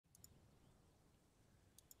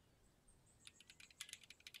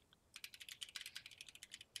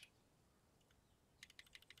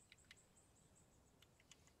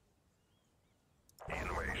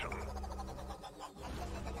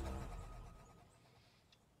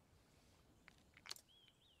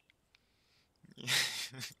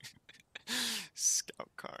Scout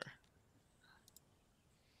car.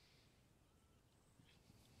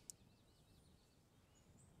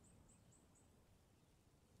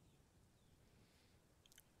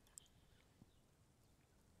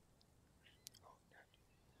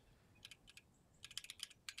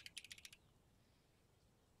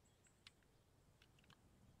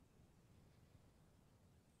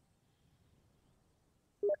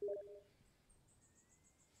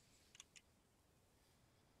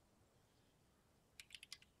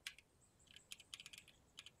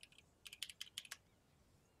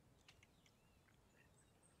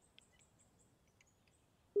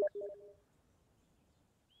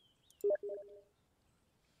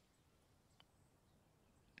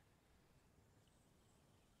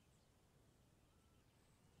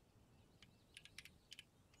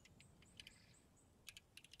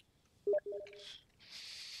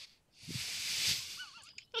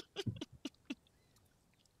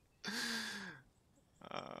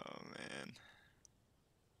 Oh man.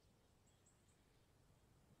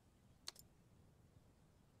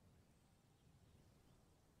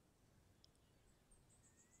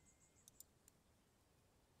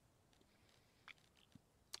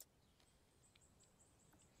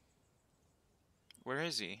 Where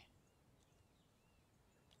is he?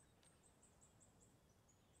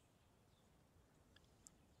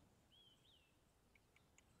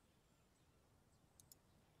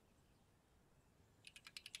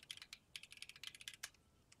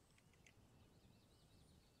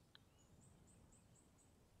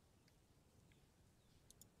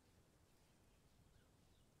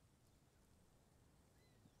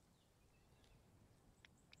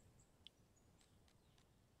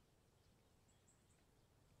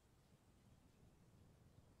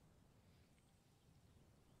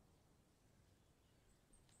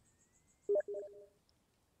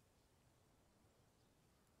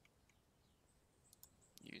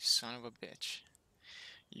 You son of a bitch.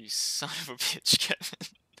 You son of a bitch, Kevin.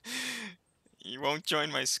 You won't join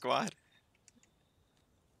my squad?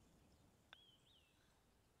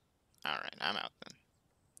 Alright, I'm out then.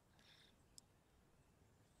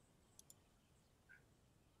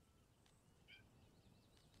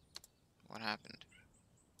 What happened?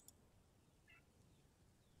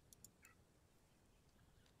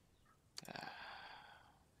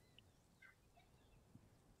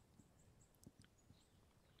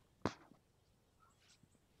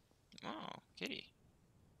 Oh, kitty.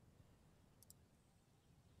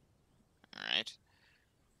 Alright.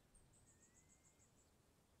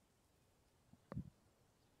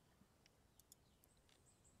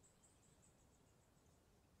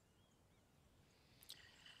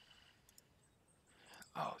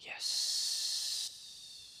 Oh, yes.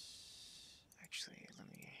 Actually, let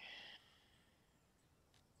me...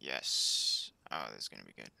 Yes. Oh, this is gonna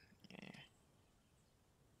be good. Yeah.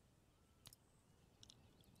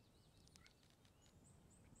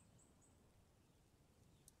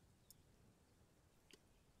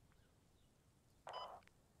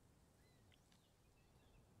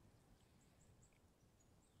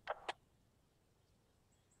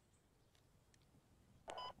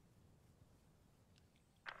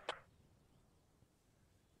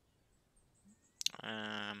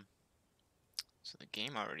 So the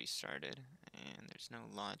game already started, and there's no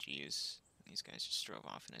lodges. These guys just drove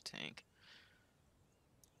off in a tank.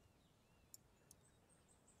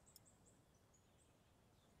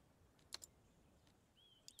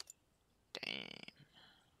 Damn.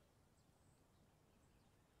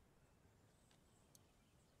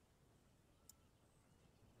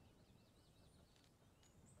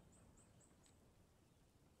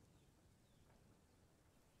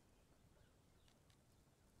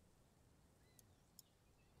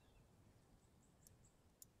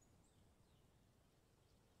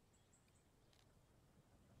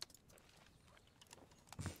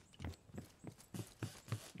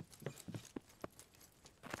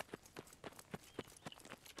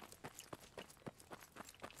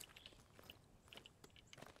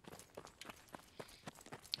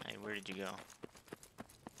 Hey, where did you go?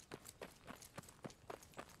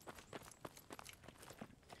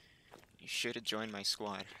 You should have joined my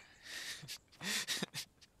squad.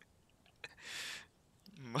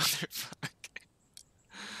 Motherfucker.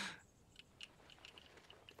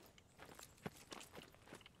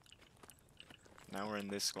 Now we're in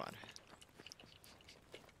this squad.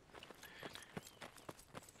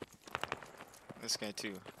 This guy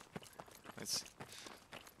too. Let's...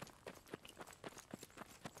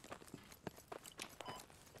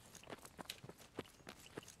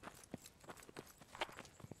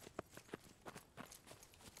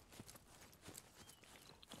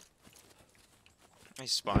 I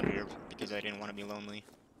spotted her because I didn't want to be lonely.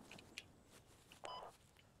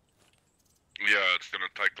 Yeah, it's gonna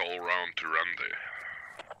take the whole round to run there.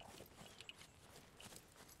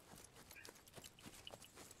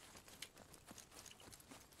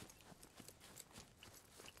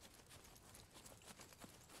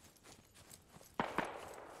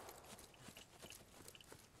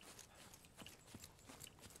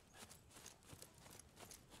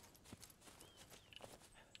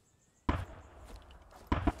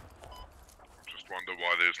 Wonder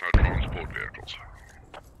why there's no transport vehicles.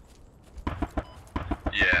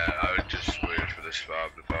 Yeah, I would just wait for this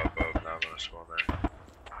fob to pop up, now I'm gonna spawn there.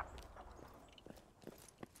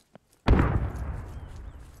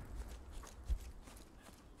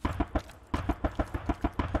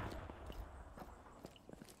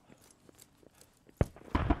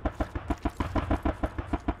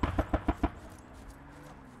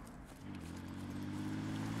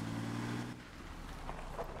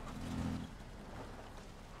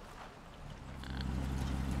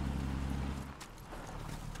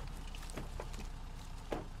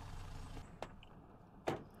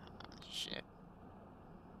 Shit.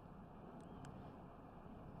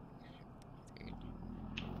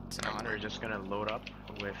 It's an honor. We're just gonna load up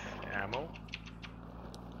with ammo.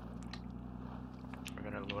 We're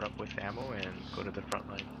gonna load up with ammo and go to the front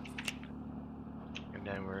line. And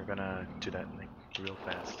then we're gonna do that like real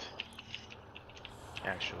fast.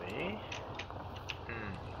 Actually,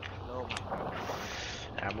 No.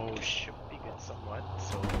 ammo should be good somewhat,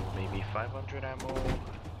 so maybe 500 ammo,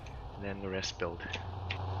 and then the rest build.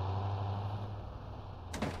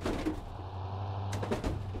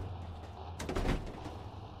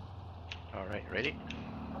 Alright, ready?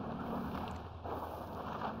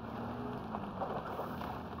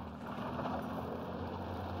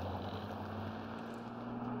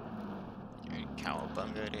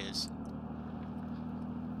 Cowabunga it is.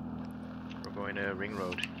 We're going to Ring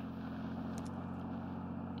Road.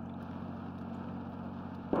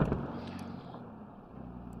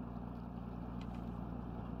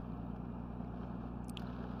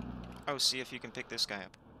 Oh, see if you can pick this guy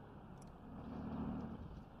up.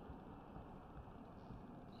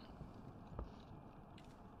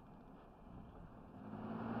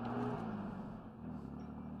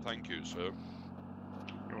 Thank you, sir.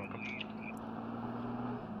 You're welcome.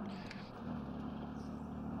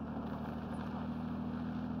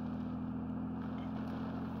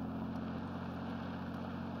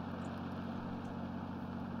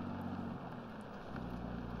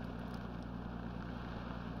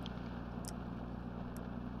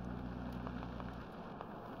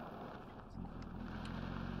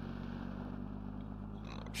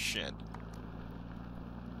 Oh, shit.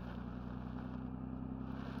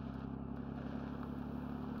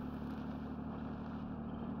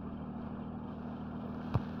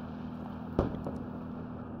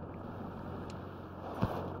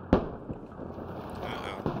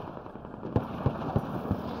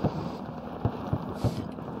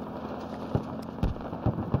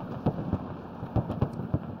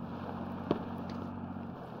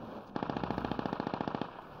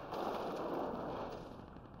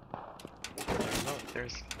 No,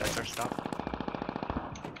 that's our stop.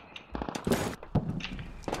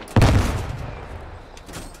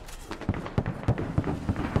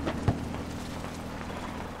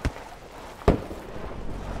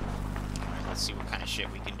 Alright, let's see what kind of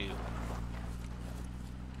shit we can do.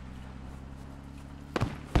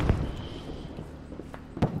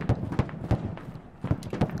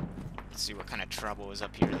 Let's see what kind of trouble is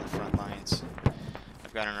up here in the front lines.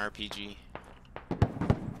 I've got an RPG. Look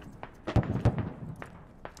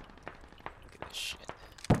at this shit.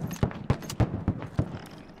 Went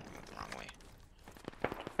the wrong way.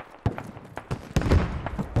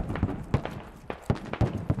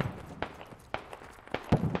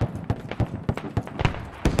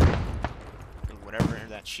 Whatever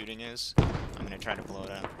that shooting is, I'm gonna try to blow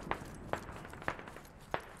it up.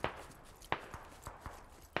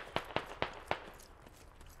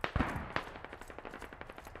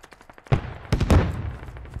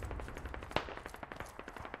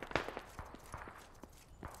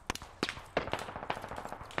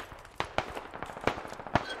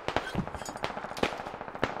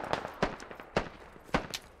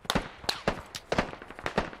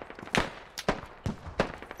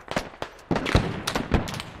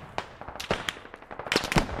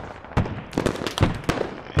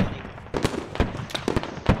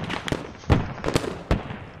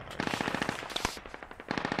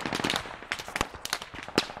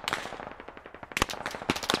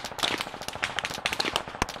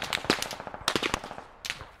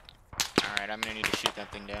 I'm gonna need to shoot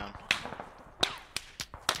that thing down.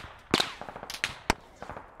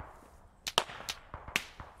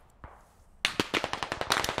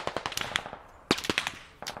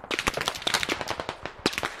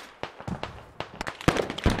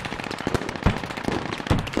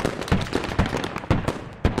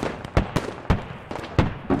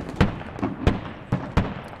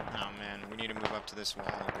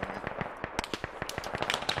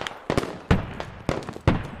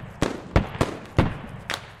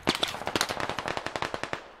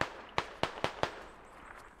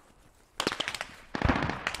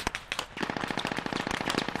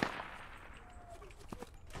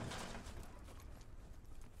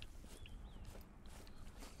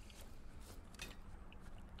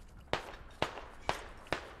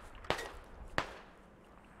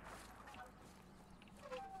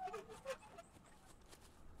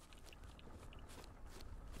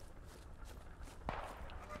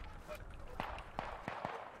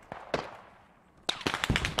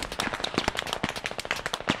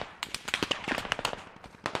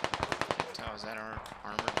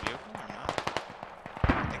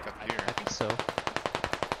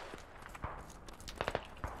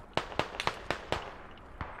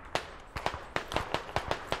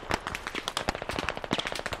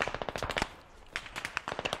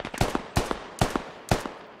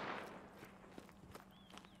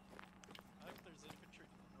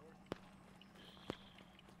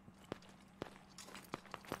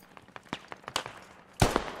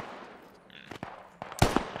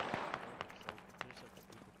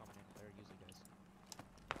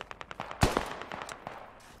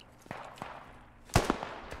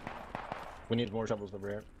 We need more shovels over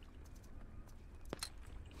here.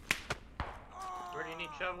 Where do you need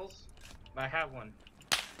shovels? I have one.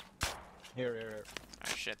 Here.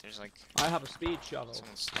 Oh shit, there's like I have a speed shovel.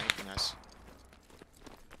 someone sniping us.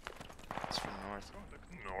 It's from north. Oh,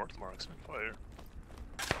 the north marksman fire.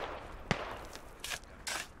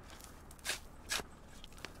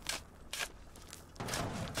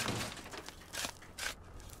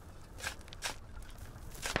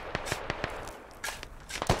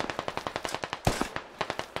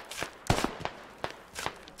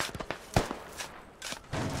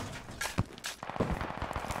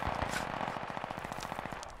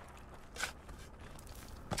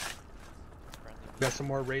 Got some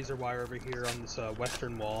more razor wire over here on this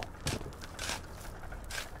western wall.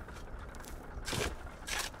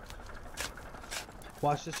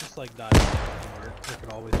 Watch this just like die like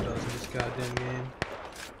it always does in this goddamn game.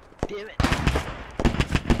 Damn it!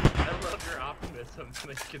 I love your optimism.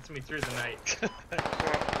 This gets me through the night. I'm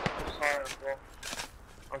sorry, bro.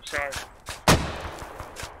 I'm sorry.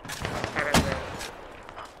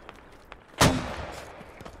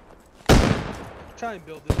 Try and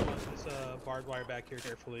build this barbed wire back here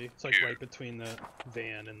carefully. It's like right between the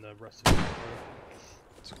van and the rest of the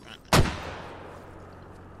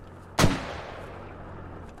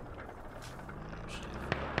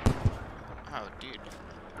Oh, dude.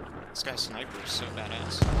 This guy's sniper is so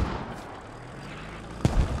badass.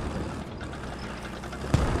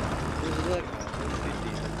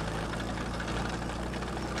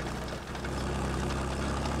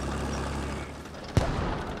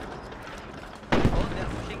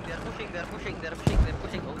 They're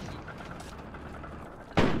pushing. Oh shit.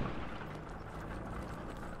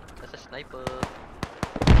 That's a sniper.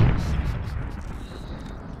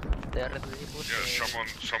 They're really pushing. Yeah,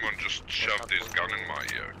 someone just shoved his gun in my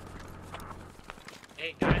ear.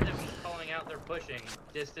 Hey guys, I'm just calling out they're pushing.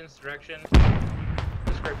 Distance, direction,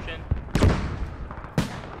 description.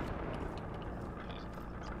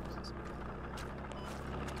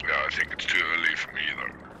 Yeah, I think it's too early for me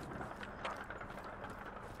though.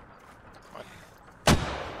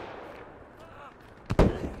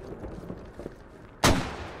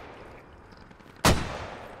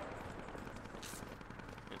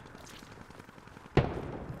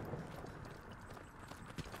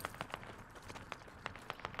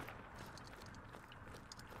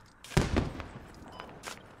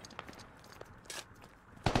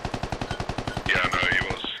 Yeah, no,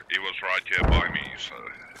 he was right here by me, so.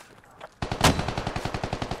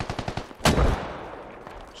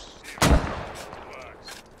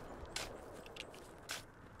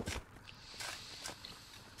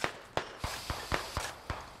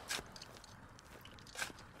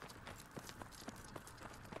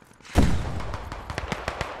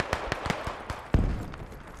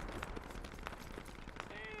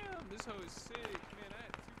 Damn, this hoe is sick, man.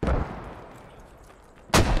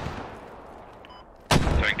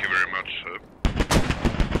 Thank you very much, sir.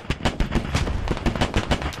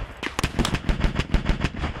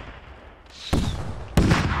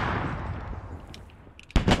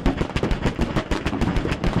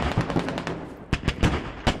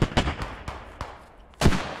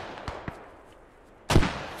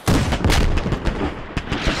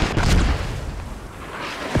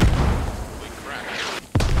 Holy crap.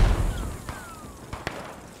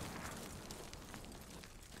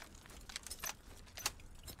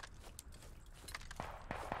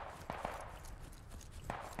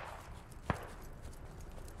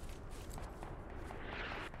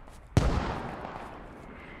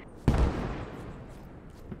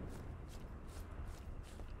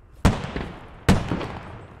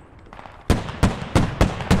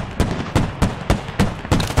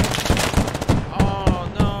 Oh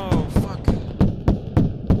no, fuck.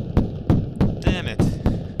 Damn it.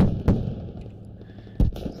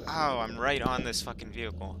 Oh, I'm right on this fucking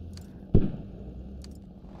vehicle.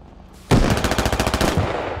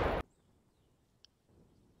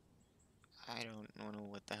 I don't know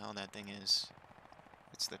what the hell that thing is.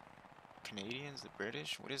 It's the Canadians, the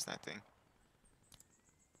British? What is that thing?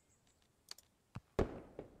 Who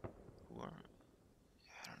are...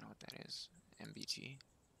 I don't know what that is. MBT?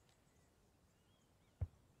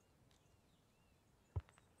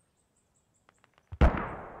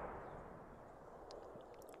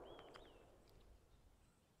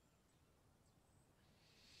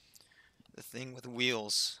 The thing with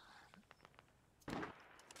wheels.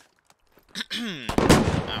 Oh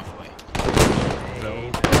boy. No.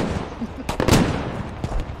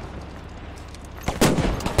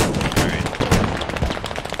 Alright.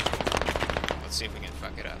 Let's see if we can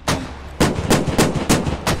fuck it up.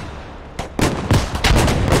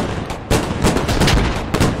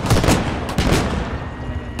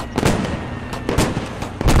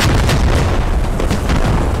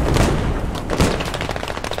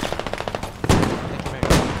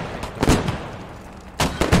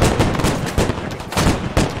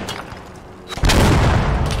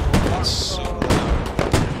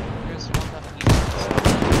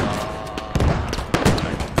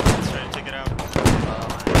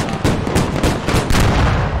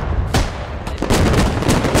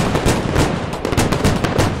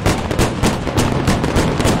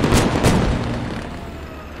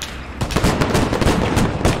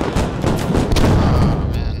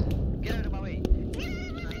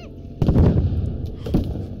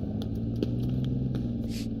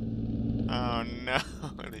 Oh no.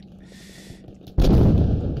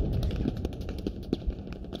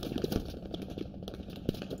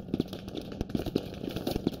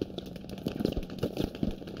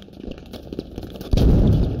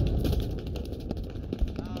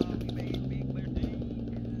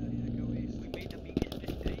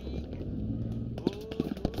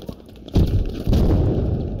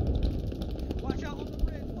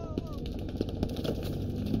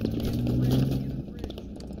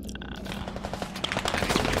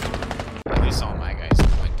 At least all my guys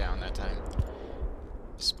went down that time.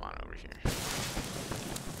 Spawn over here.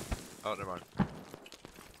 Oh, never mind.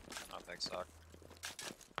 Oh, thanks, Doc.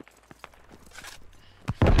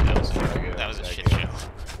 That was a shit show.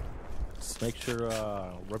 Just make sure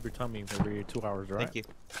rub your tummy every 2 hours, right? Thank you.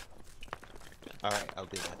 Alright, I'll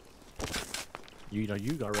do that. You know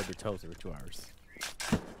you gotta rub your toes every 2 hours.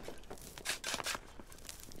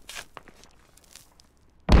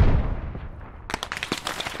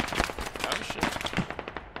 Oh shit.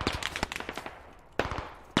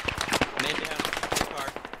 Man down. Too far.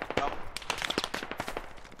 Oh.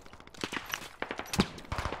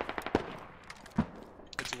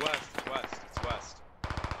 It's west. It's west.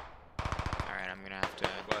 Alright, I'm gonna have to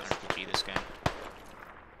RPG this guy.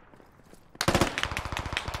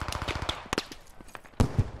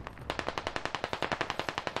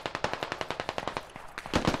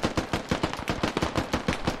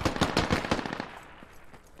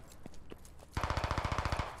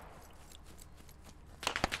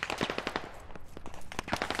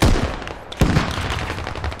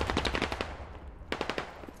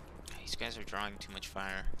 These guys are drawing too much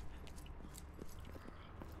fire.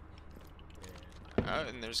 Oh,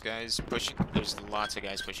 and there's guys pushing. There's lots of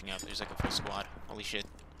guys pushing up. There's like a full squad. Holy shit.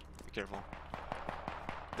 Be careful.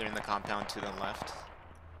 They're in the compound to the left.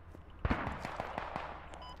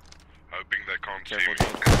 Hoping they can't Careful, see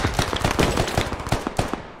me. Jake.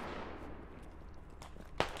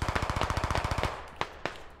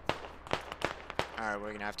 Alright,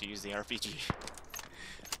 we're gonna have to use the RPG.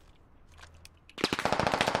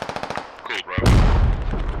 Cool, bro.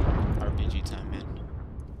 RPG time, man.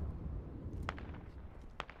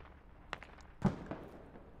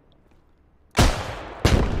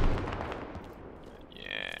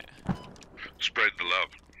 Yeah. Spread the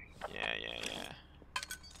love. Yeah.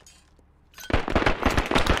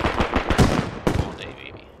 All day,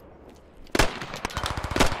 baby.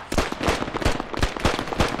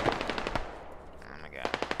 Oh my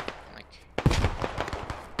god. Like...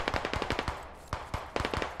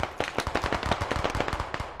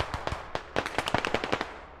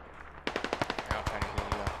 Here, I'll try to heal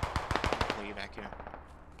you up. I'll pull you back here.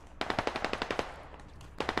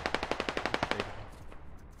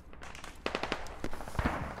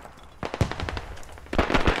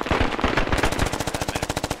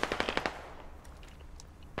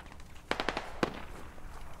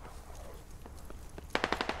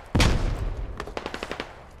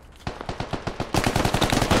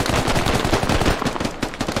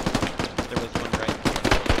 There was one right.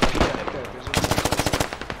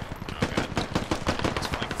 Oh god. It's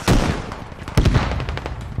flanked.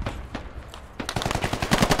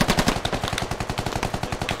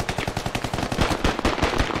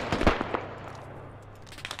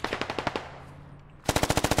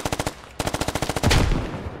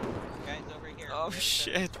 Guys over here. Oh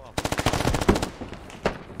shit.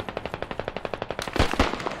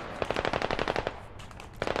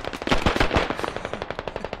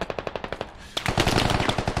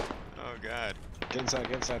 Oh god. Get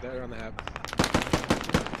inside, they're on the hab.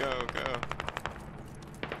 Go.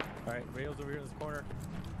 Alright, radio's over here in this corner.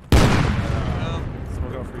 Oh,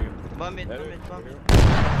 Smoke out for you. bump it.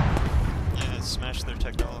 Yeah, smash their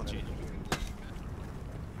technology.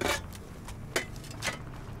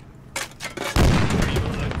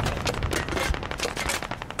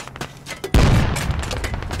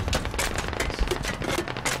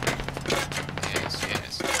 Yes.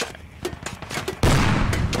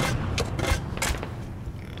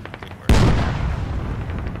 Good work.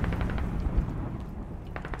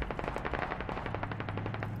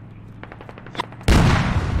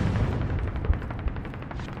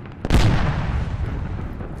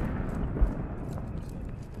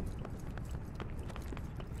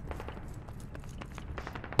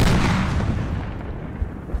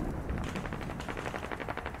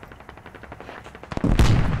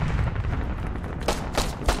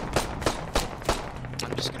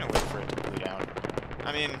 I'm just gonna wait for it to bleed out.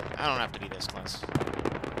 I mean, I don't have to be this close.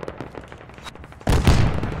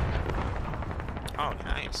 Oh,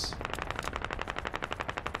 nice.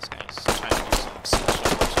 This guy's trying to do some special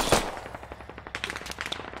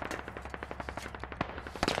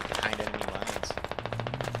behind enemy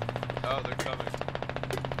Oh, they're coming.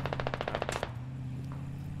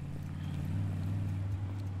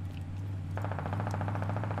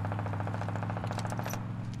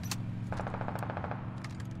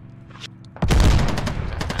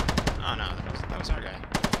 Oh no, that was our guy. I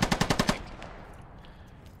think.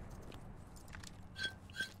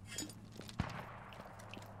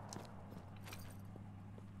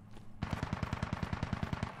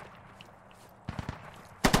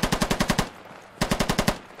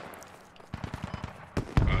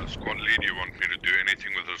 Squad lead, you want me to do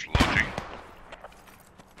anything with this lodging?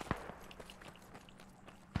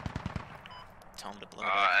 Tell him to blow it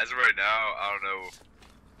up. As of right now, I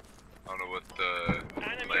don't know what the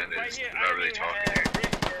plan is. They're not really talking.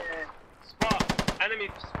 Spot. Enemy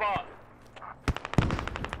spot.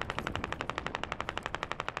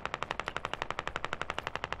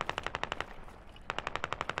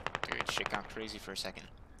 Dude, shit got crazy for a second.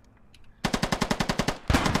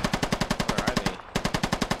 Where are they?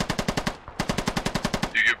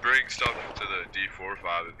 You could bring stuff to the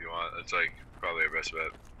D45 if you want. That's like probably our best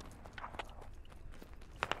bet.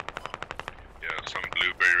 Yeah, some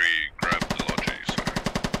blueberry grabbed the lodges. So.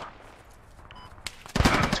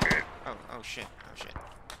 That's great. Oh shit, oh shit.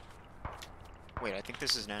 Wait, I think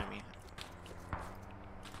this is an enemy.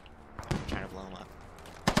 I'm trying to blow him up.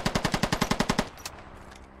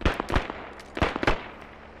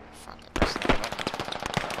 Fuck, I pressed that button.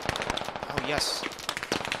 Oh yes!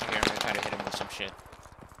 Okay, I'm gonna try to hit him with some shit.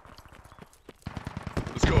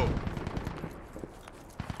 Let's go.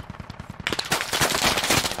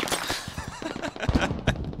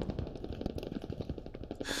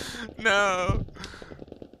 No!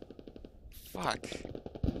 Fuck.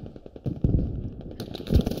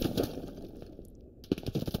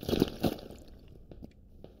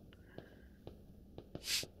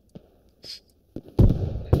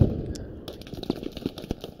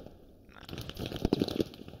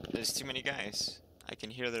 There's too many guys. I can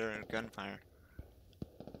hear their gunfire.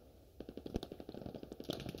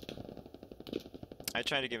 I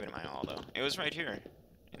tried to give it my all though. It was right here,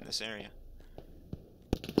 in this area.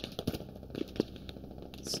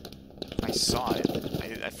 I saw it.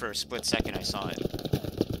 For a split second I saw it.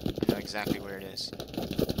 I know exactly where it is.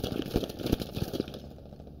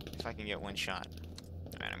 If I can get one shot.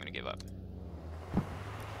 Alright, I'm gonna give up.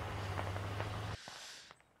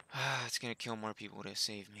 It's gonna kill more people to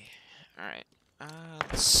save me. Alright.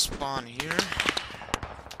 Let's spawn here.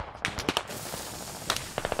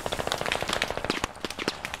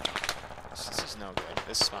 This is no good.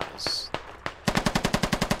 This spot is...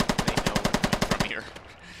 They know I'm from here.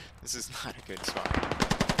 This is not a good spot.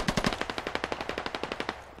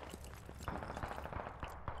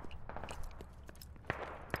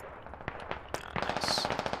 Oh, nice.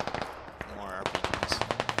 More RPGs.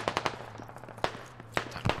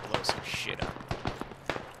 Time to blow some shit up.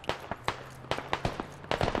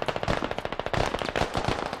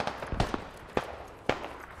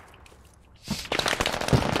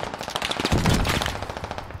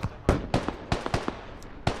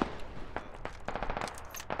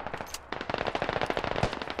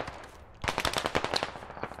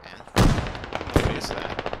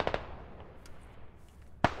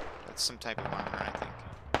 Some type of armor, I think.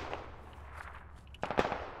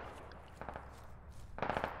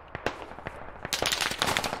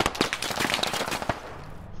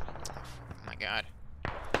 Oh my god.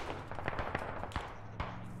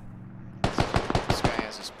 This guy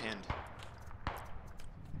has us pinned.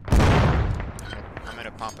 I'm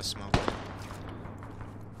gonna pop a smoke.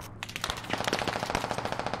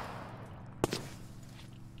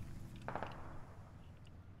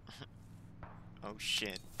 Oh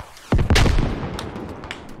shit.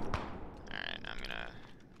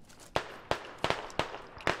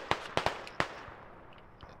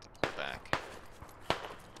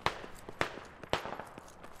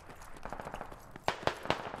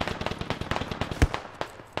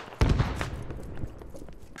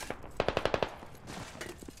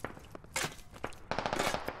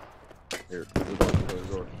 Here, we're going to close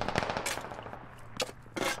the door.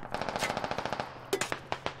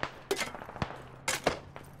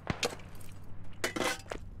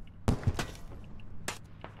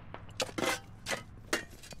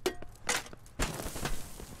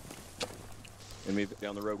 Enemy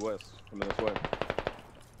down the road west, coming this way.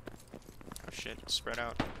 Oh shit, spread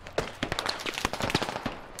out.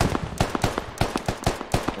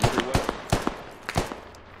 Enemy west.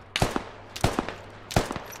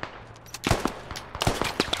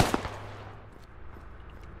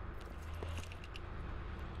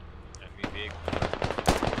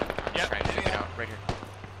 Yeah, trying to take it out right here.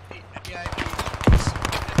 Yeah,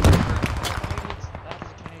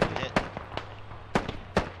 Hit.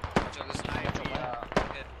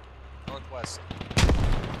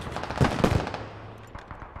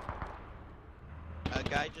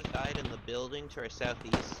 turning to our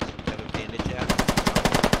southeast. We have a bandage out.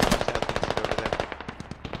 Southeast over there.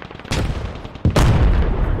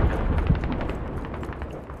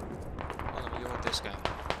 Well, let me go with this guy.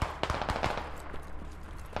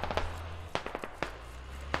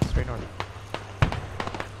 Straight north.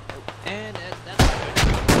 And that's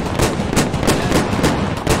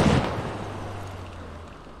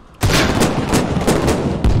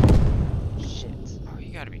shit. Oh,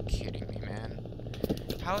 you gotta be kidding me, man.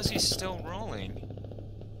 How is he still rolling?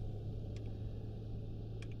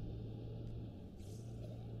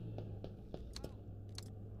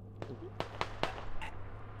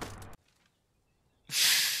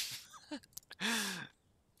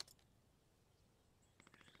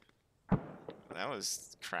 That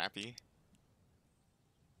was crappy.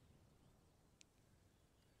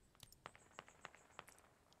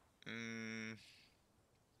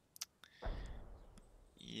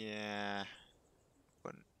 Yeah.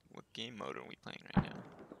 What game mode are we playing right now?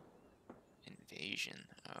 Invasion.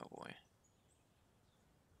 Oh boy.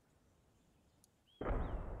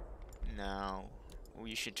 No.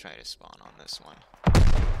 We should try to spawn on this one.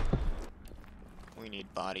 We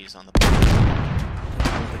need bodies on the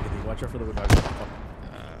Watch out for the window.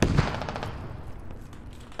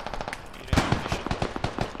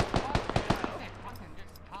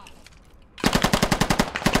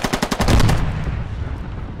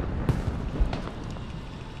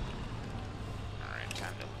 Alright,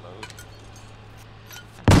 time to load.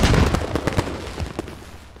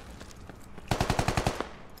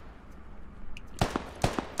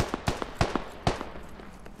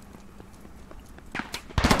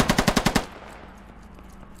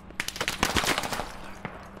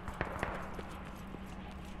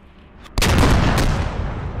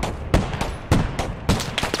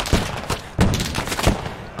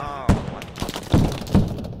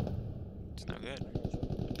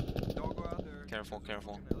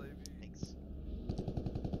 Careful. Thanks.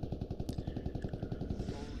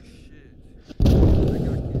 Holy shit. I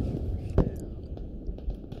got shit.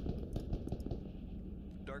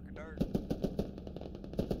 Dark.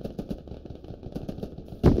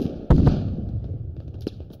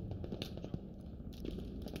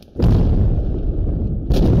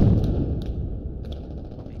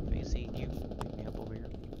 Have you seen you? Pick me up over here.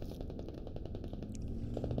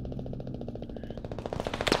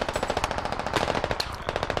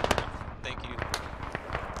 Thank you.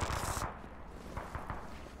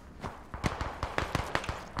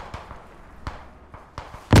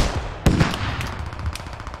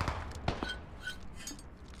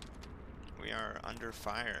 We are under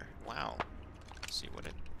fire. Wow. Let's see what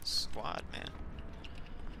a squad, man.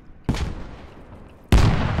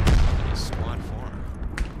 What is squad for?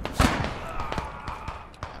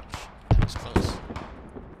 Ouch. That was close.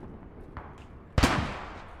 I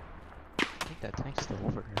think that tank's still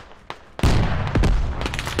over here.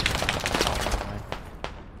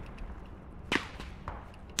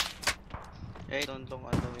 Hey, don't stay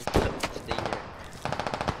here.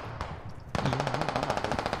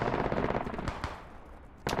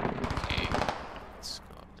 Okay. Let's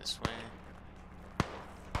go up this way.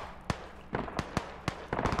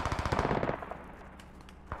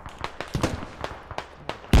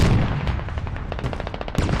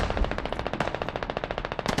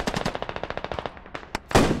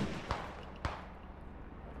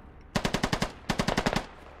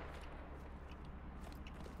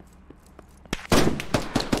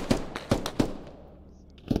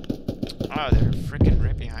 Oh, they're freaking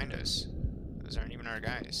right behind us. Those aren't even our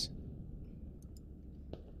guys.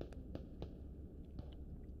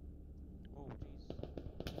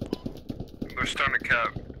 They're starting to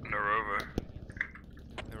cap Narova.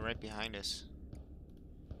 They're right behind us.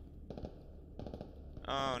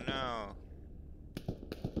 Oh no.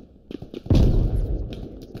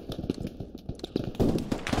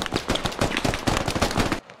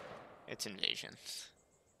 It's invasion.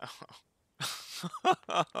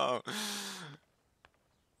 Oh.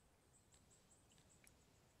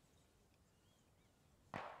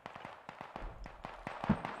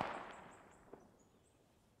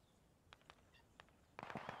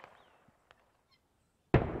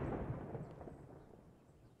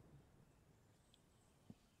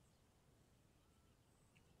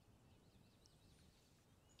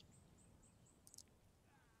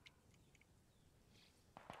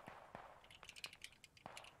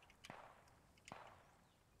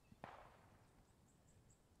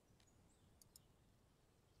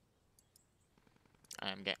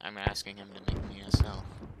 I'm asking him to make me a cell.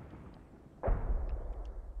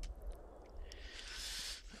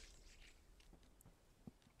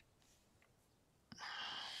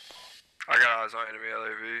 I got eyes on enemy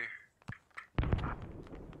LAV.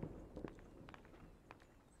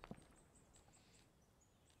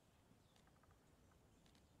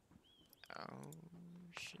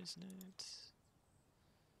 Shiznit.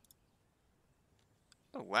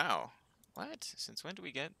 Oh wow. What? Since when do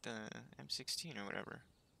we get the M16 or whatever?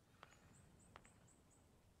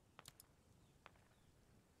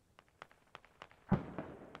 Oh,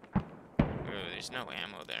 there's no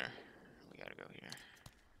ammo there. We gotta go here.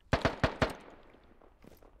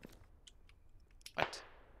 What?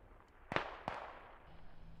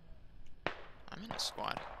 I'm in a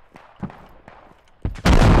squad.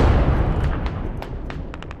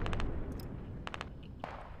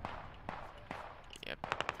 Yep.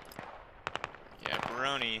 Yeah,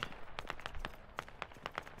 Baroni.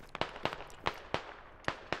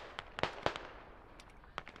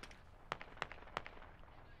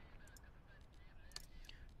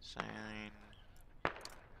 Sign.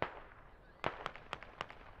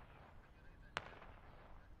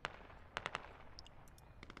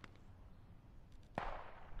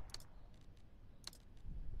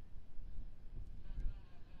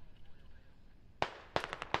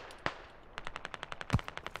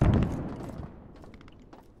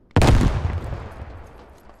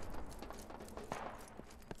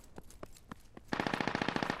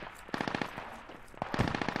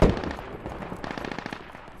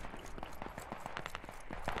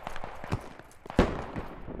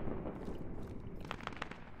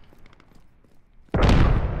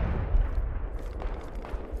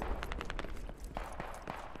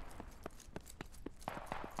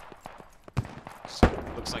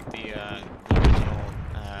 Looks like the original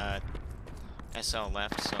SL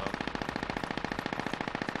left, so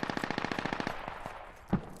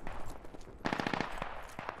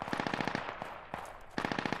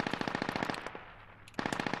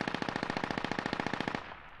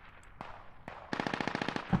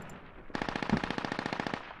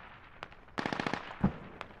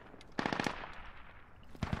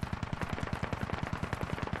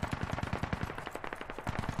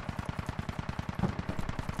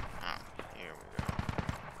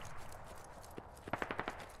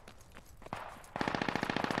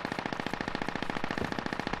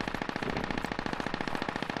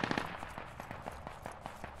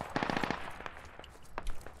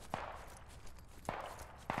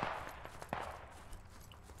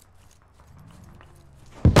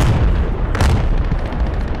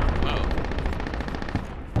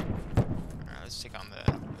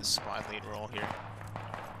squad lead role here.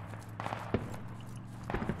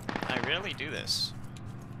 I rarely do this.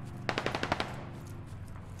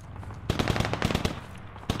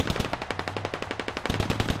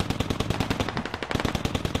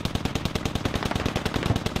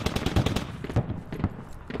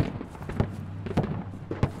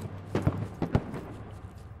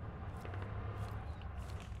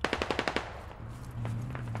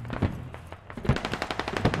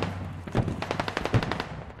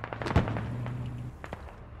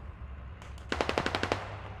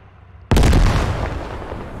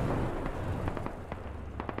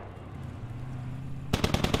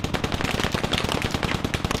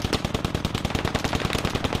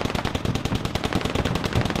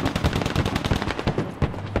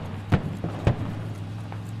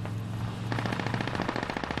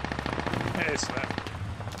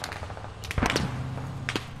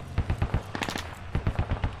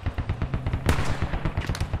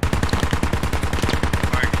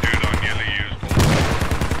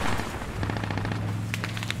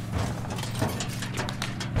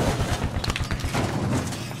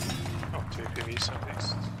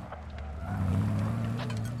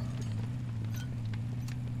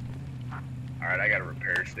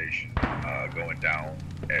 Station going down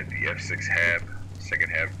at the F6 hab, second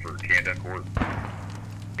hab for Canada Court.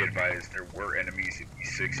 Be advised there were enemies at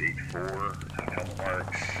E684, helmet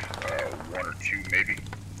marks, 1 or 2 maybe.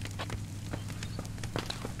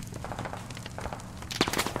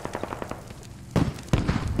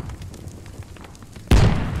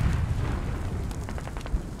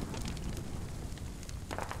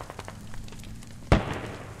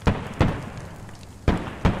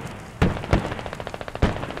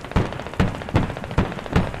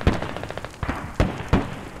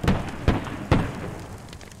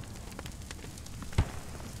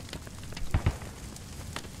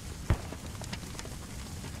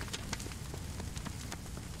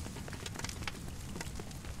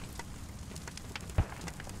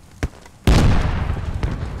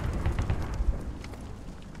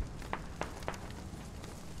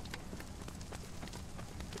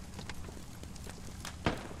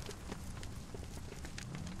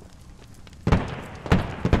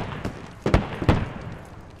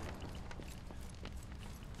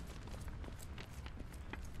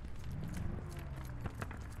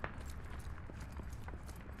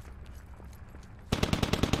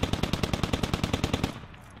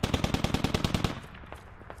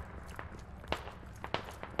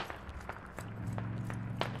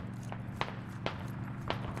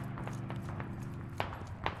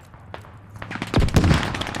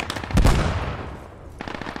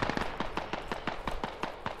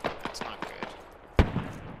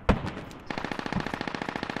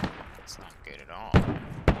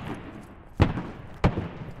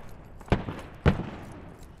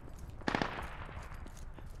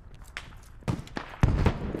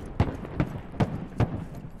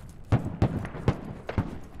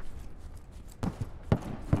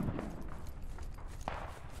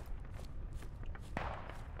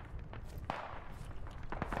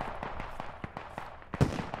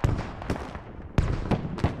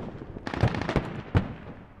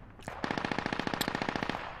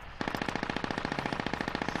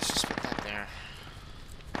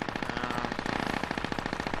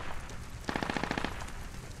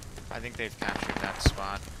 think they've captured that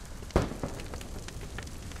spot.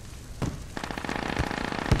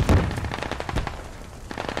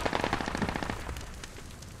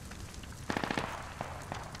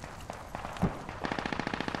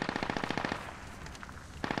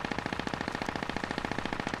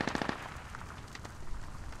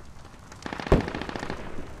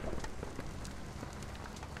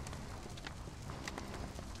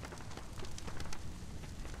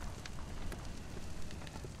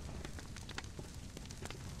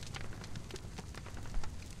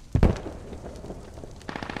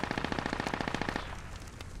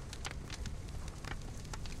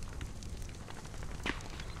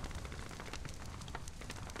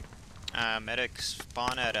 Medics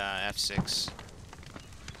spawn at F6.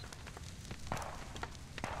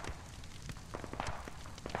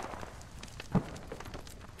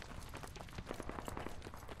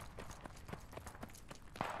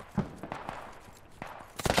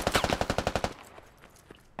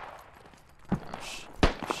 Oh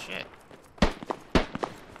shit.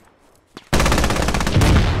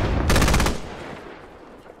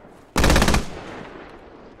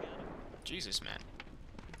 Jesus, man.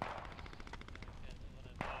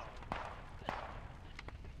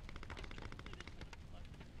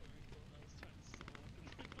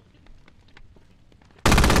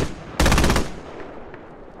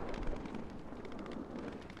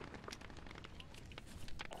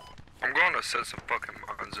 I'm going to set some fucking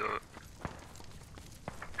mines up.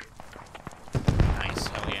 Nice,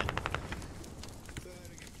 hell yeah.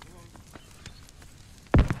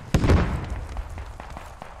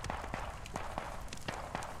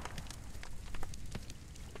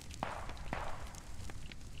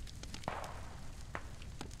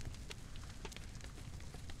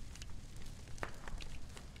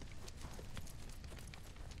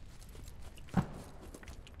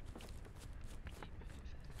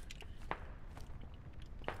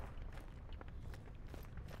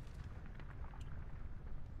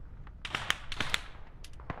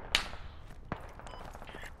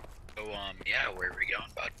 Yeah, where are we going,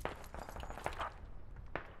 bud?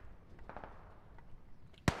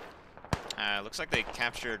 Looks like they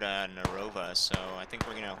captured Narova, so I think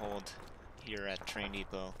we're gonna hold here at Train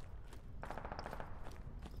Depot.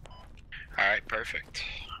 Alright, perfect.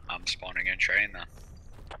 I'm spawning in train then.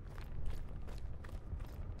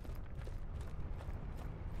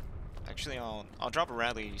 Actually, I'll drop a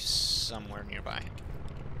rally somewhere nearby.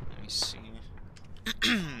 Let me see.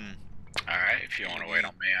 Alright, if you want to wait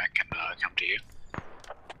on me, I can come to you.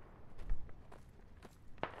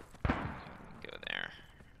 Go there.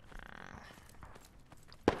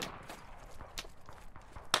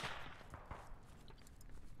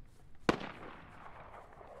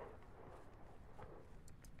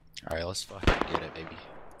 Alright, let's fucking get it, baby.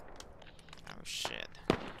 Oh shit.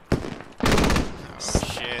 Oh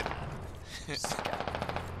shit.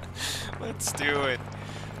 Let's do it.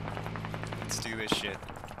 Let's do this shit.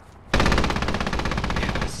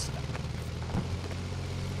 Yes.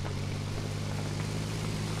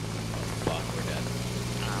 Oh fuck, we're dead.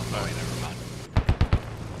 Oh wait, never mind.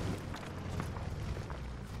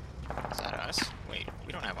 Is that us? Wait,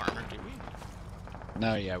 we don't have armor, do we?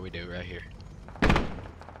 No, yeah, we do, right here.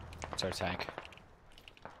 It's our tank.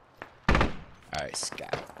 Alright,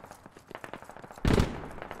 scout.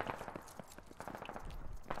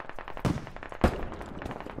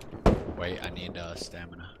 Wait, I need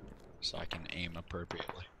stamina so I can aim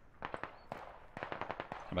appropriately.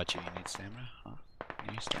 How about you? You need stamina? Huh?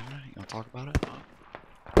 You need stamina? You wanna talk about it? Huh?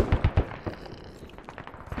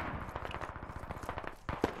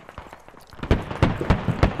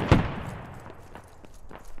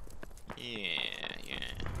 Yeah.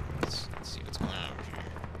 Let's see what's going on over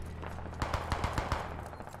here.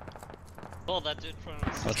 Oh, that dude from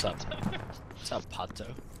us. What's up? What's up,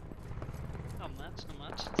 Pato? Not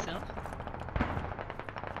much. Yourself?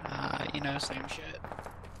 You know, same shit.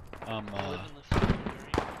 I live in the field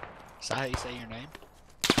area. Is that how you say your name?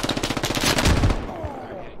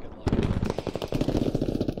 Okay, good luck.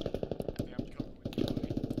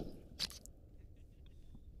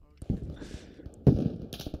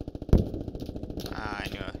 I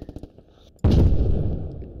knew it.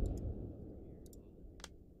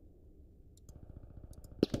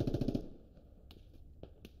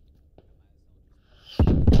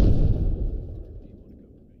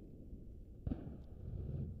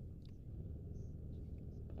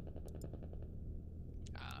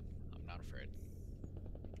 I'm not afraid.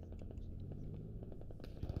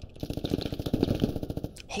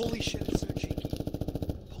 Holy shit, it's so cheeky.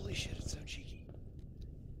 Holy shit, it's so cheeky.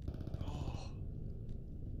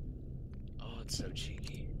 Oh, it's so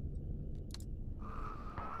cheeky.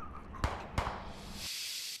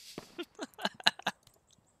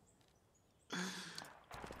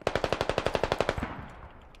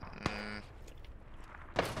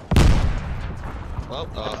 Well,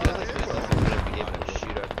 let's be able to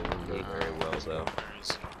shoot out the window very well, though.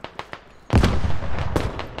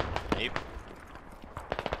 Ape.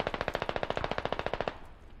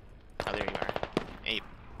 Oh, there you are. Ape.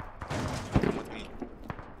 Come with me.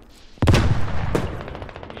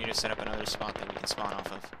 We need to set up another spot that we can spawn off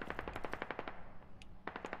of.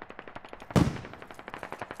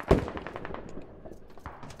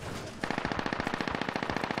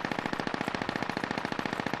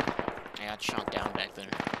 I got shot down back there.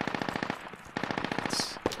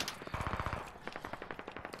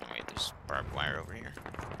 Oh wait, there's barbed wire over here.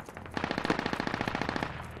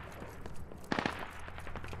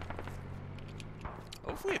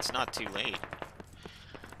 Hopefully it's not too late.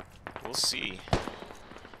 We'll see.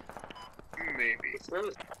 Maybe.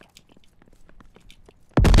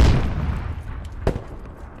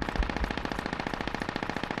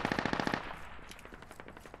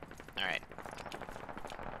 Alright.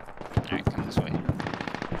 Alright, come this way. Come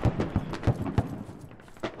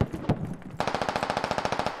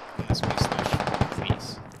this way, Slush.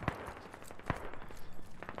 Please.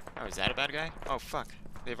 Oh, is that a bad guy? Oh, fuck.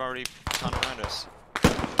 They've already gone around us.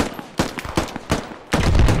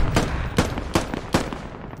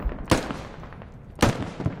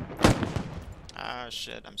 Ah,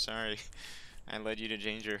 shit, I'm sorry. I led you to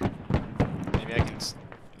danger. Maybe I can,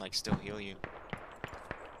 like, still heal you.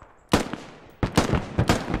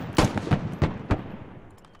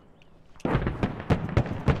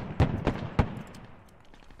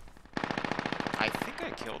 I think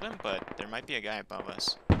I killed him, but there might be a guy above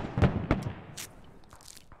us.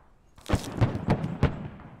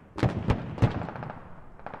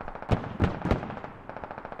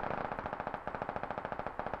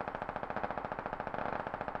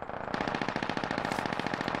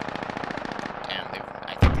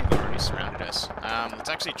 Surrounded us. Let's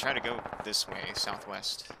actually try to go this way,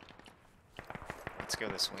 southwest. Let's go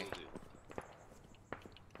this way.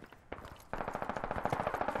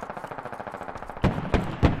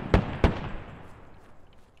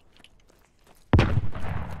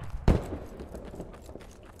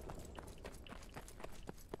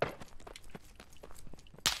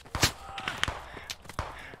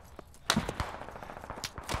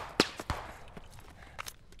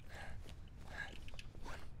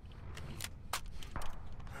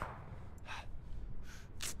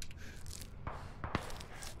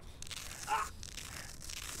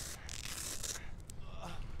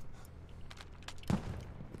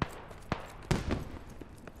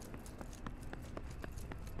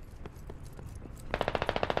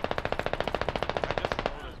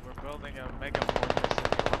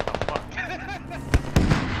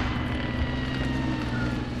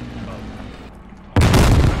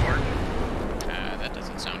 That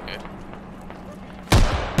doesn't sound good.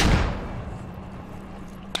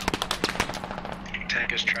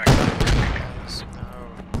 Tank is tracked by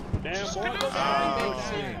Damn,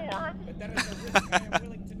 I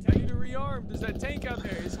need to rearm. There's that tank out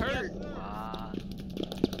there. He's hurt.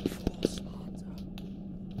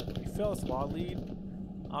 You fell, squad lead.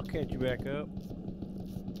 I'll catch you back up.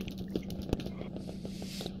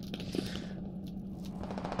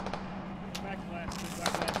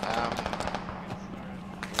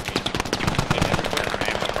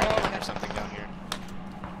 Or something down here.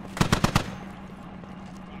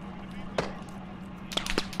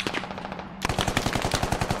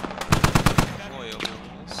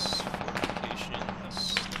 Oils,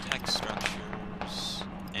 fortifications, tech structures,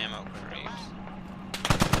 ammo crates.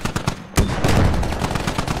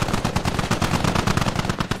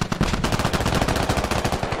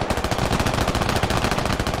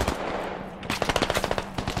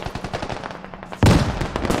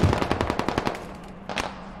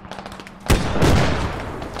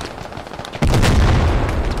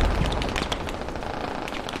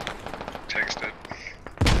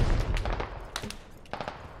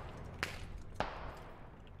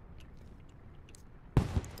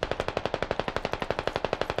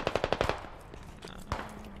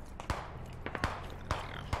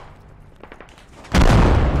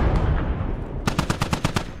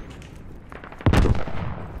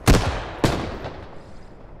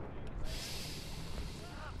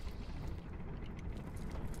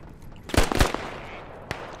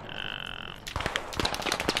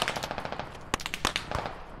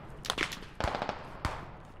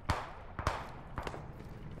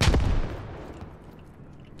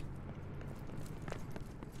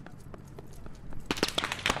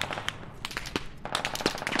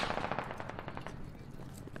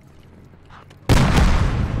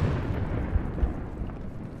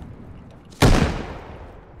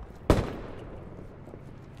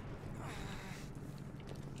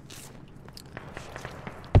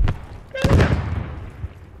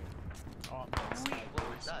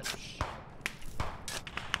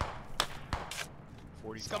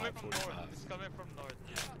 545. It's coming from north.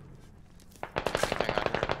 I got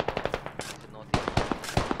her.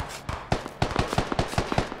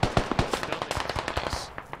 Nice.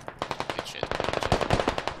 Good shit.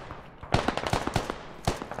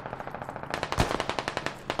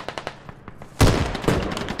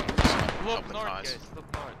 Look north, guys. Look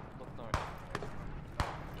north. Look north.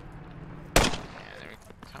 Yeah, they're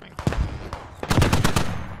coming.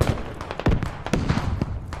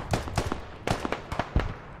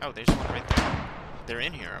 Oh, there's one right there. They're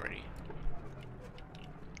in here already.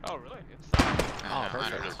 Oh, really? It's I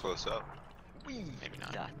perfect. don't know. They're close up. Maybe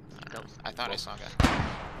not. That was I thought I saw a guy.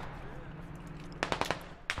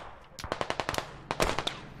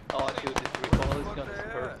 Oh, dude, this recoil is gun is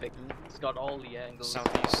perfect. It's got all the angles.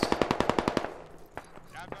 Southeast.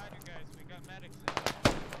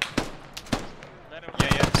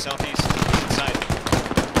 Yeah, southeast. Inside.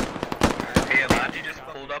 Hey, Elijah just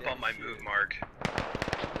pulled up on my move mark.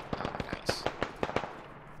 Oh, nice.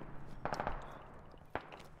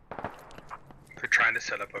 They're trying to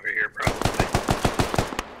set up over here, probably.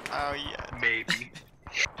 Oh, yeah. Maybe.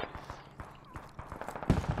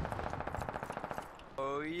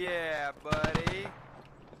 Oh yeah, buddy.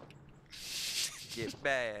 Get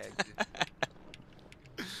bagged.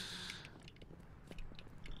 Yes.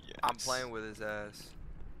 I'm playing with his ass.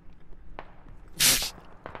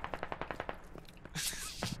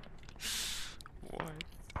 What?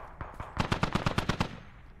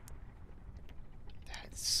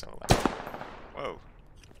 That's so loud. Whoa.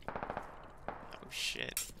 Oh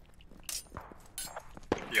shit.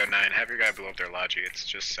 Yo, 9, have your guy blow up their logi. It's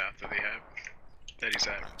just south of the hab that he's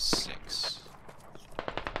at. I'm 6.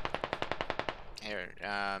 Here,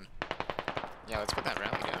 yeah, let's put that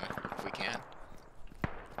rally down if we can.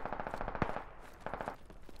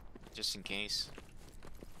 Just in case.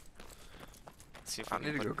 Let's see if we I can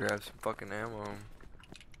need to put... go grab some fucking ammo.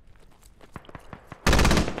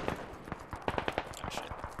 Oh shit.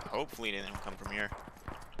 Hopefully they don't come from here.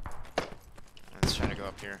 Let's try to go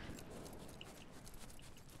up here.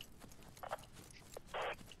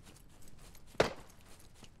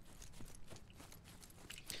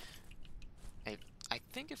 I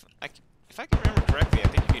think if I can remember correctly, I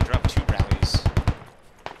think you can drop 2 rallies.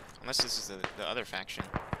 Unless this is the other faction.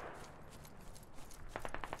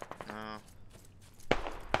 No.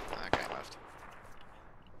 That guy left.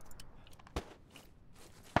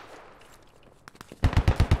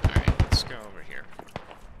 Alright, let's go over here.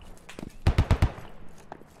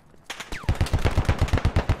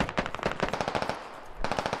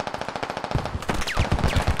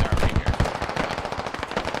 They're already here.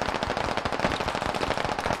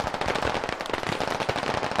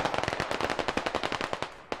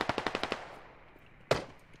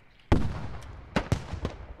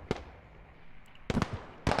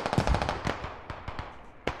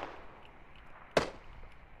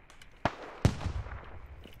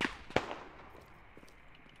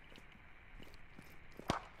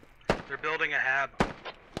 They're building a hab.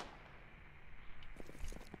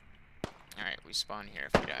 Alright, we spawn here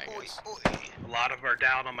if we die, guys. A lot of them are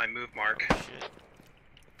down on my move mark. Shit.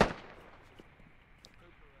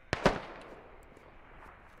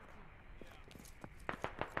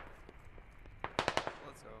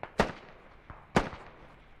 Let's go.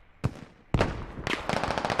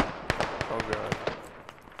 Oh god.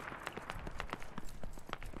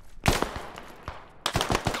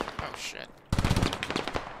 Oh shit.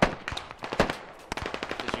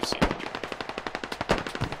 Did you see them?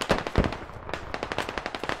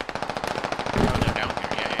 Oh, they're down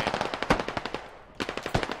here. Yeah, yeah.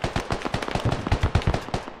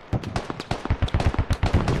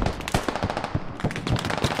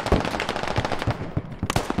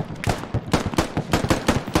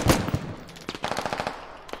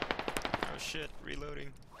 Oh shit,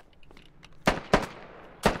 reloading.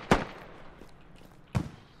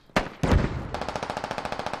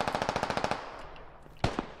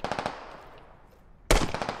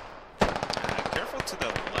 Careful to the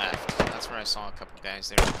left. That's where I saw a couple guys.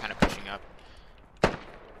 They were kind of pushing up.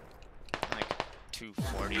 Like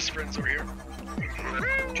 240. His friends over here.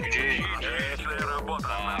 GG.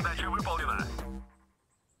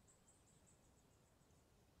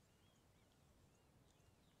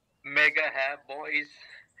 Mega hab, boys.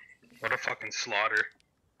 What a fucking slaughter.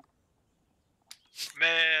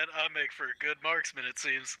 Man, I make for a good marksman, it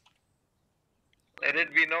seems. Let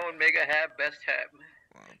it be known, mega hab, best hab.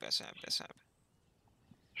 Well, best hab, best hab.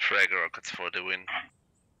 Frag rockets for the win.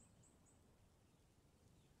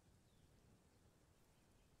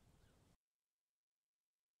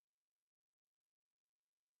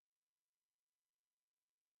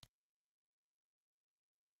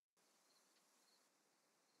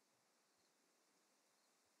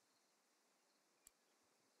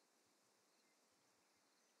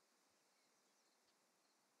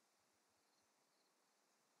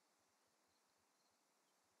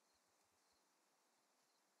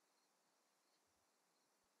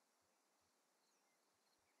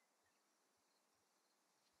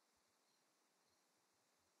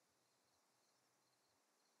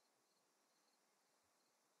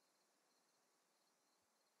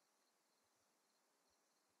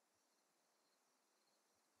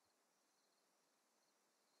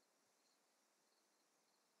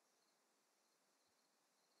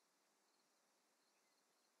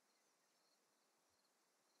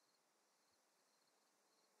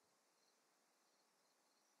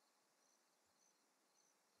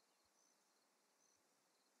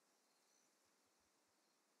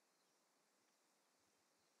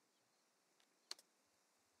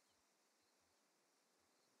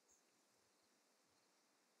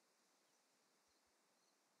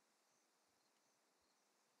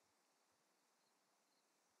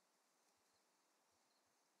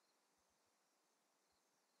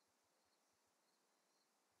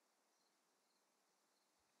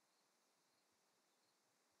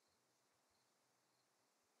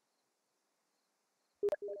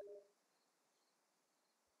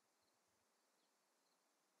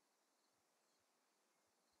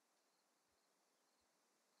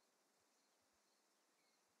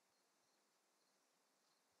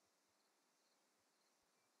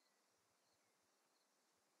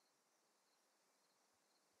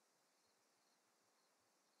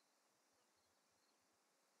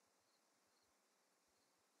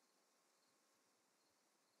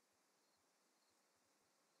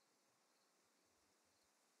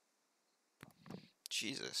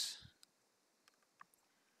 Jesus.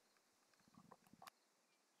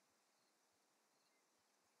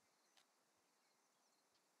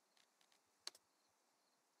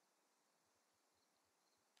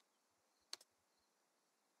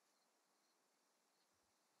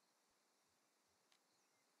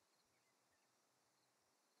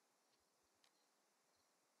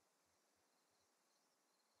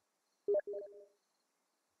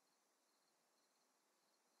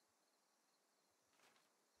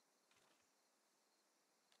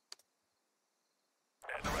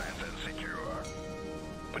 Advanced and secure.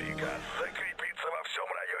 Приказ закрепиться во всем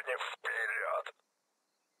районе. Вперед!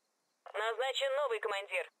 Назначен новый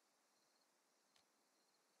командир.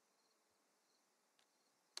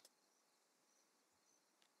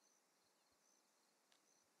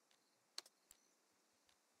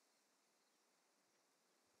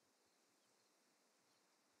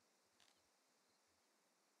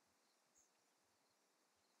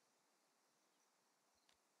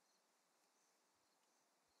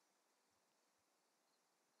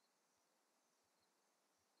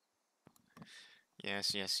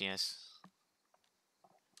 Yes, yes, yes.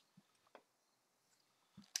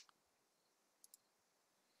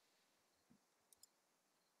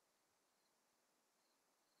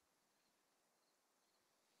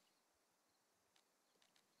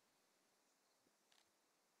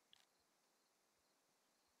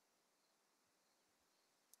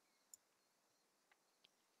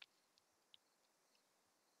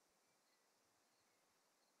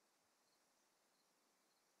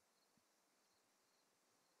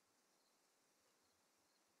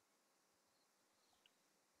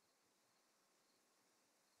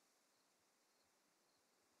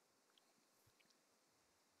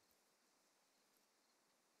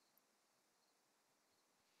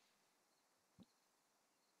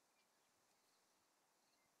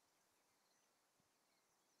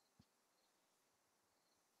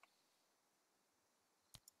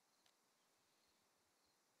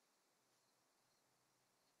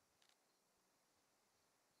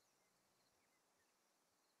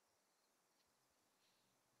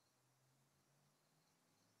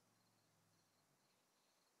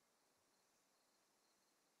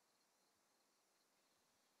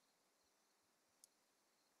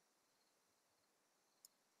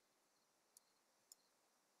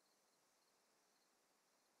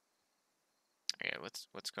 Okay,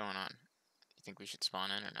 what's going on? You think we should spawn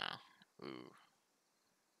in or no? Ooh,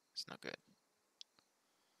 it's not good.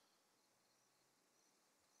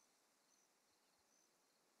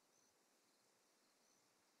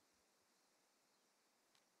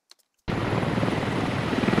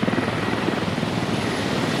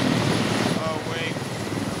 Oh wait,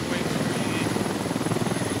 wait for me.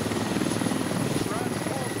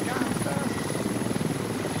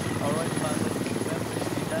 All right, pilots. Remember, if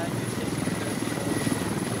you die, you take the 30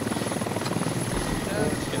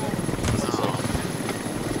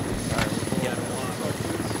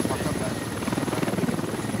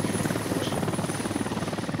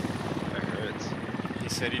 He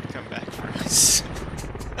said he'd come back for us.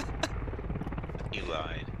 You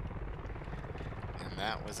lied. And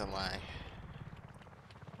that was a lie.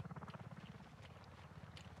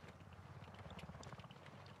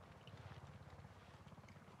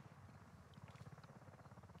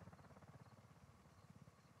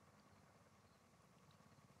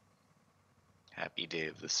 Happy day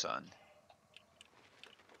of the sun.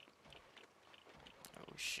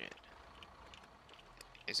 Oh shit.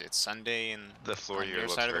 Is it Sunday in The floor on here your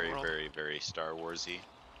looks side of the very, world? very, very Star Warsy.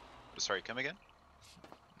 Sorry, come again?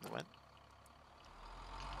 What?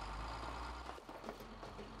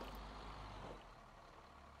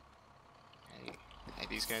 Hey,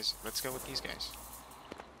 these guys. Let's go with these guys.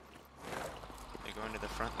 They're going to the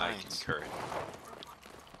front I lines. concur.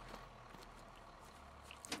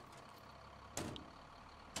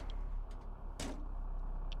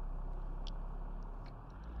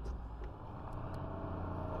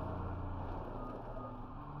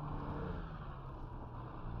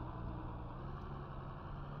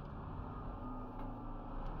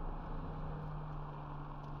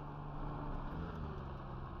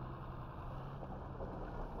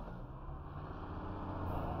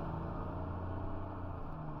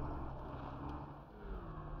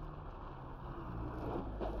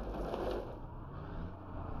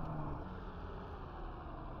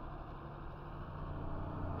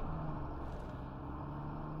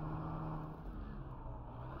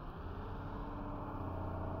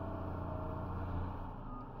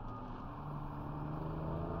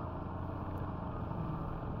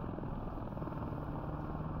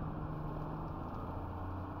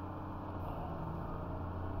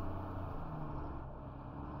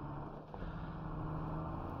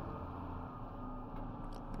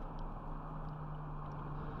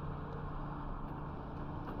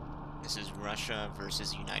 This is Russia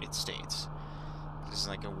versus United States. This is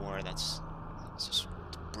like a war that's just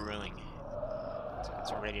brewing.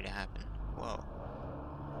 It's ready to happen. Whoa.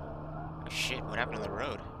 Oh shit, what happened to the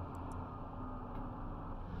road?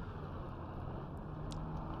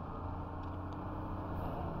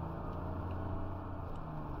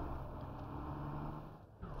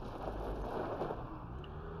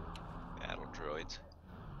 Battle droids.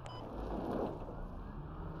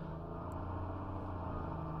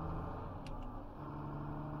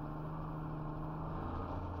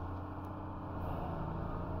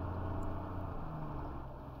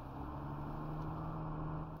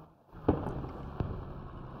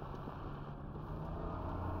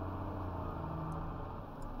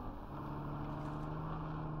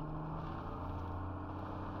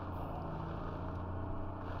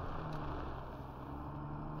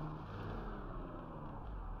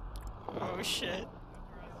 Oh shit.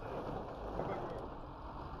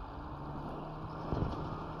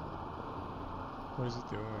 What is it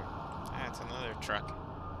doing? Ah, it's another truck.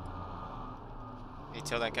 Hey,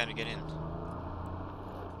 tell that guy to get in.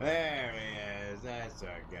 There he is. That's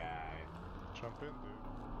our guy. Jump in, dude.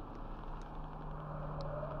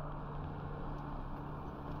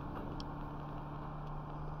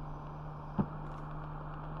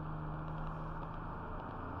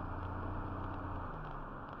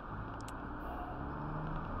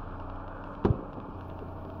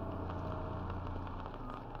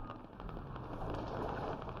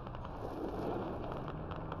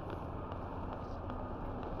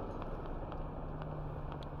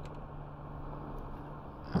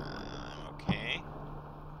 Okay.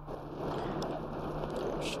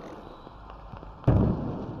 Oh, shit.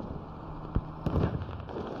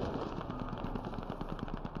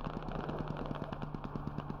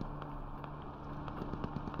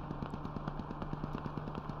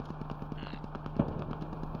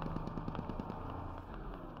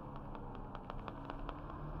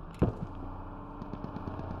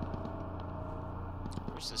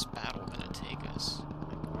 Where's this battle gonna take us?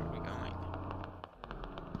 Like, where are we going?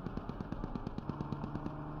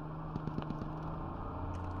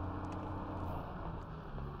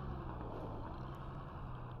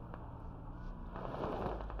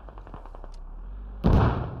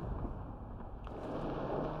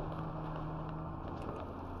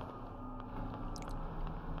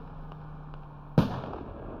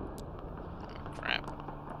 Oh, crap.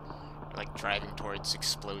 We're, like, driving towards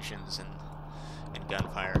explosions and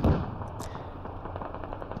gunfire. And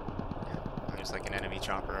there's like an enemy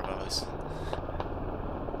chopper above us.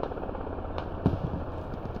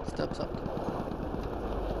 Steps up.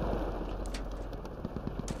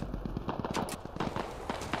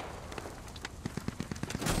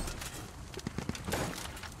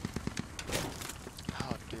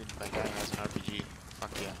 Oh, dude, that guy has an RPG.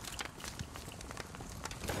 Fuck yeah.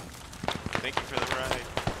 Thank you for the ride.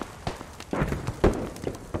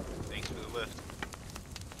 Thanks for the lift.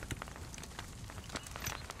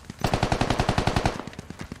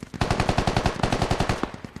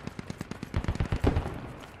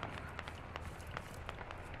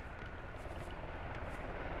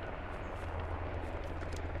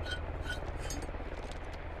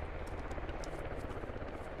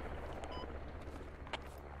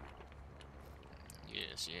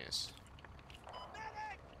 Yes, yes.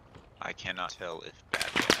 I cannot tell if bad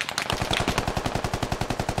guy.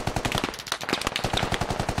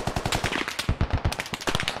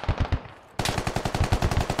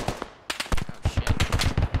 Oh shit.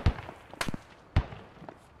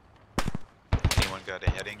 Anyone got a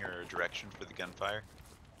heading or a direction for the gunfire?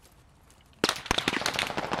 The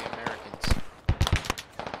Americans.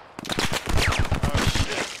 Oh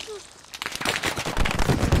shit.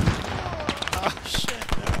 Oh shit.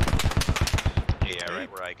 Yeah, right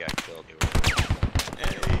where I got killed.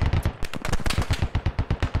 Hey.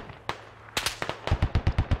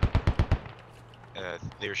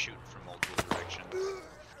 They were shooting from multiple directions.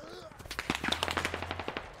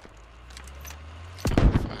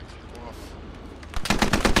 Fuck. Woof.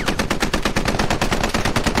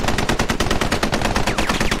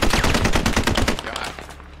 God.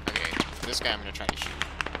 Okay, this guy I'm gonna try to shoot.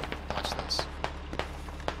 Watch this.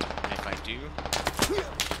 And if I do...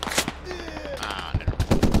 Ah, never mind.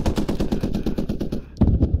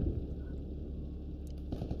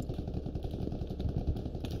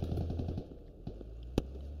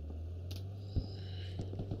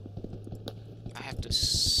 I have to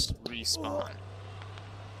respawn.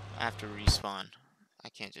 I have to respawn. I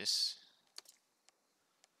can't just...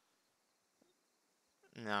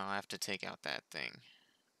 No, I have to take out that thing.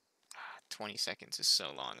 20 seconds is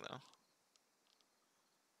so long, though.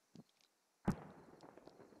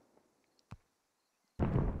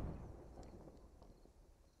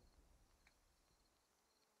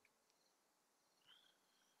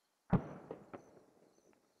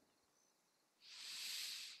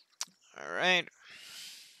 Alright.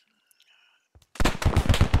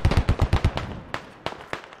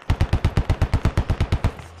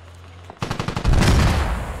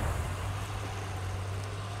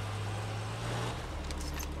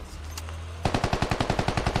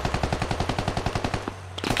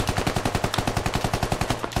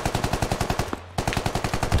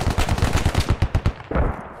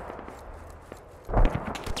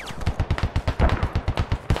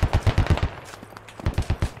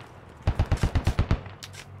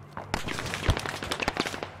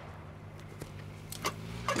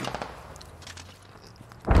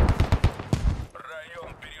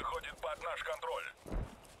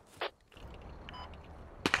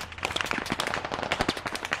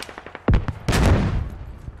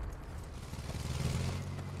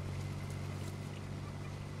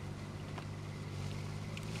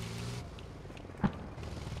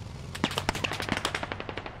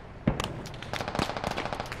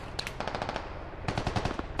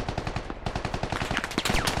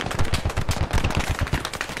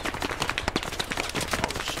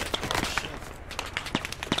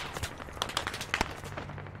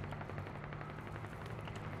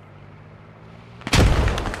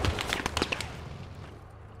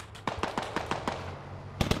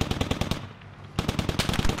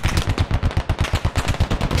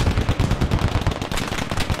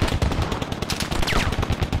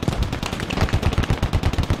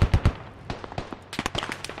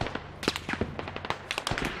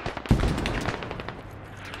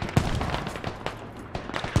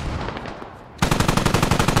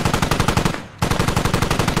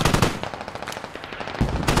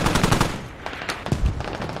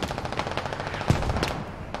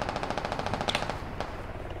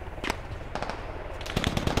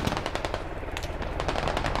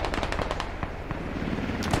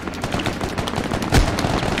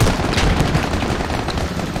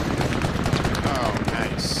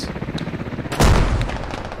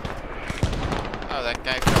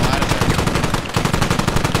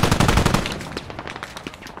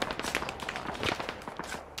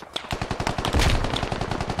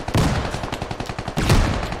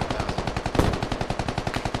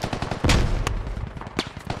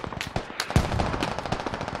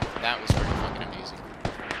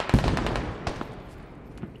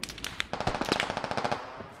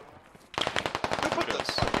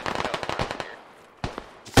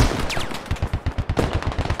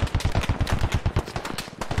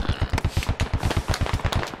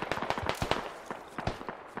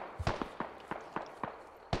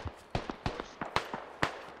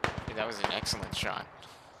 That was an excellent shot.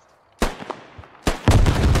 It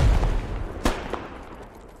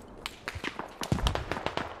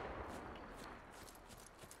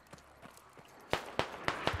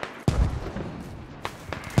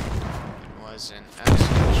was an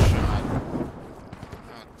excellent shot.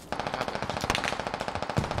 Oh, what happened?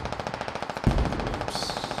 Oops.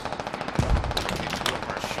 Okay, do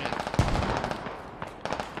more shit.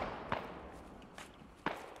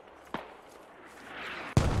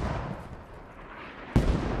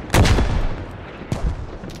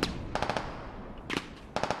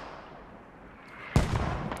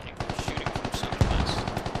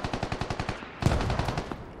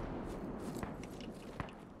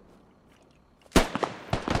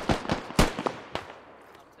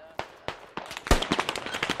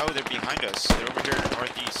 Oh, they're behind us. They're over here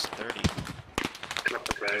northeast 30.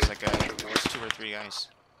 There's like there's 2 or 3 guys.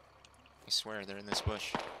 I swear, they're in this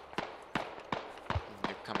bush.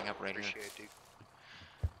 They're coming up right here. Dude.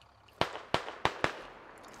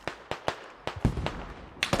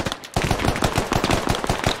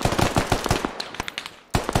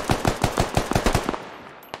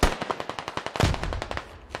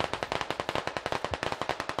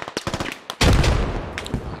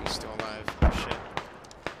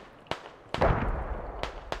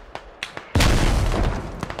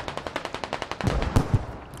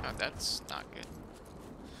 That's not good.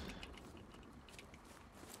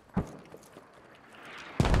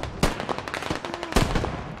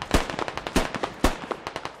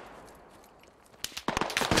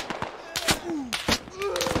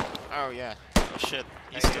 Oh yeah. Oh shit.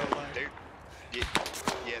 He's still alive.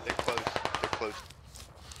 Yeah, they're close. They're close.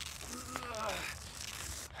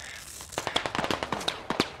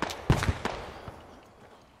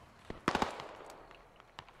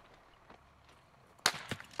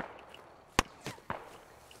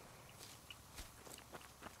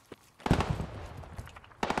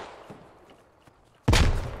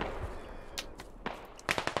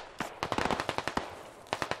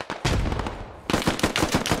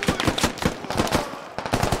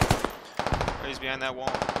 Behind that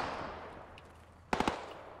wall.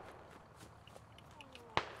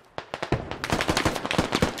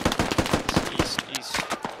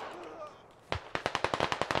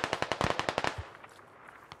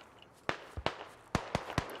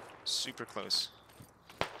 super close.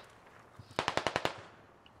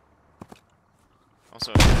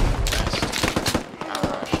 Also, fast.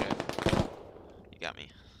 Oh shit. You got me.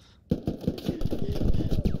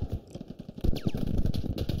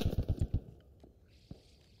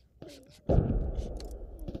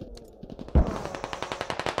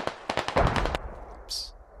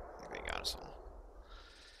 Oops. I think they got us all.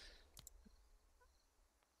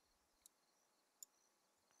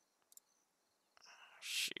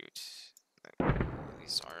 Shoot.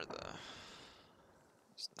 These are the...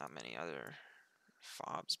 There's not many other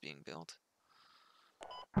fobs being built.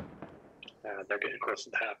 They're getting close to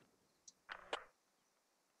the half.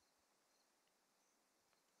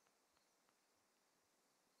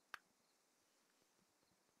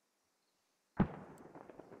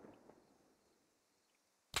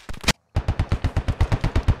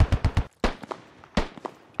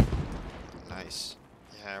 Nice.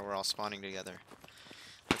 Yeah, we're all spawning together.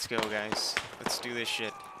 Let's go, guys. Let's do this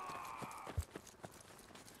shit.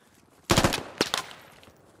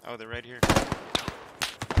 Oh, they're right here.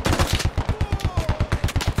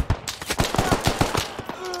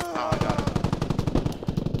 Oh, I got him.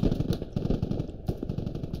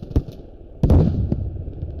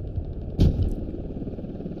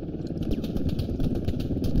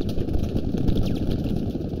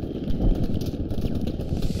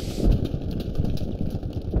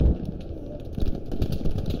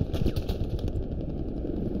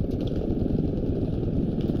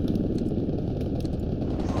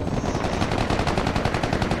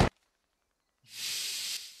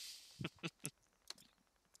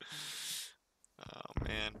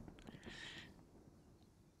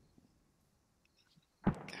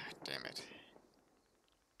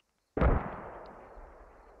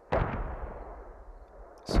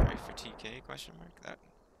 TK question mark? That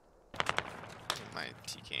my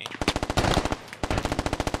TK.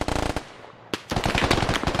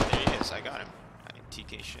 There he is, I got him. I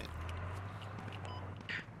TK shit.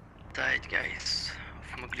 Died guys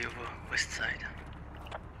from Mogiliovo west side.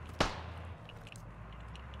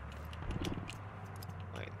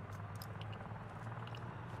 Wait.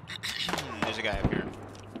 There's a guy up here.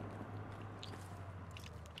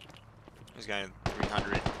 There's a guy at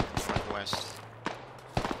 300 northwest.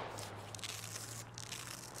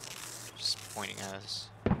 Pointing at us.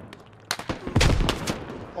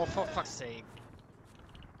 Oh, for fuck's sake.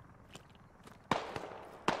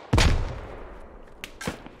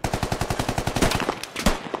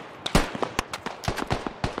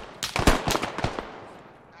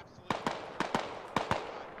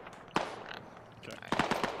 Okay. I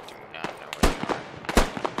do not know where they are.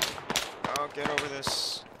 Oh, get over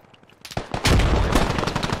this.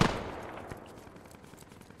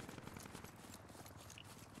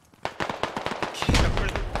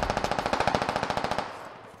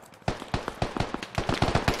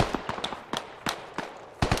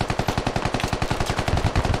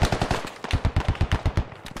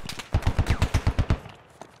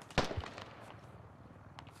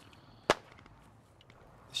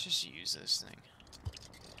 Let's just use this thing.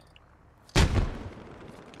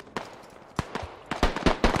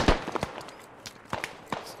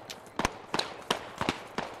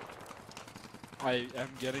 I am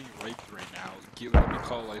getting raped right now. Let me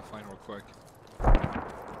call Lifeline real quick. Yo,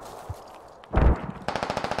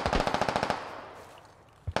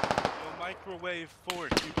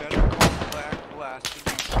 MicrowaveFork, you better call Black Blast and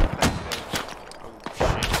do some message. Oh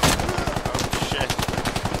shit. Oh shit.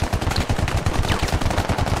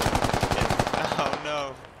 Oh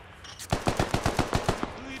no.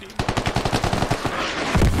 Bleeding.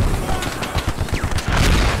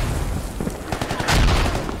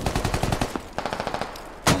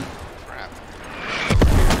 Crap.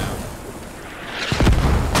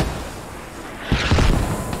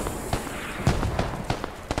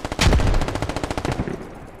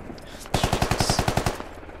 Jesus.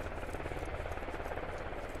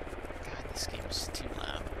 God, this game is too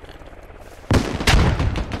loud, man.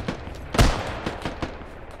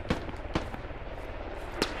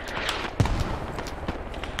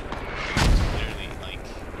 Literally, like,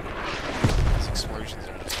 these explosions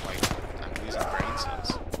are just like, I'm losing brain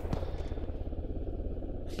cells.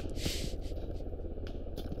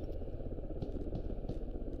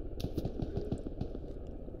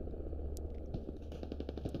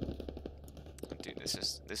 Dude,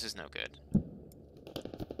 this is no good.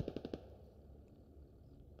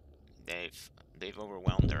 They've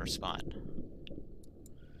overwhelmed our spot.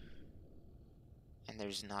 And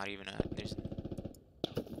there's not even there's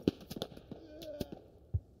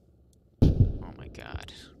oh my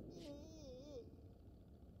god.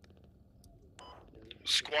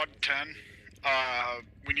 Squad 10,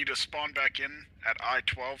 We need to spawn back in at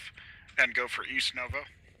I-12 and go for East Nova.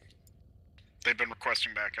 They've been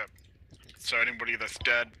requesting backup. So anybody that's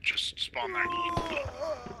dead, just spawn there.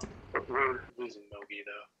 We're losing Mogi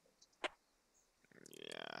though.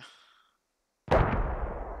 Yeah.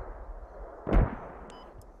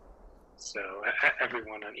 So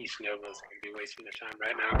everyone on East Nova is going to be wasting their time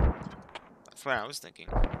right now. That's what I was thinking.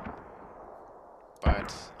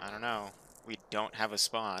 But, I don't know. We don't have a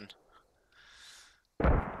spawn.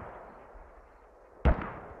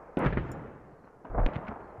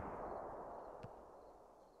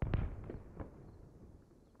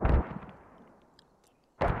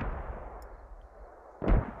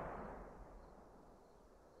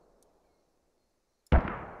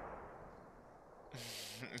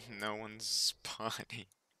 No one's spawning.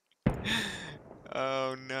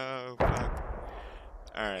 Oh no, fuck.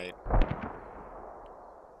 Alright.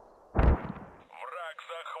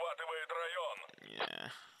 Yeah.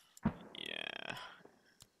 Yeah.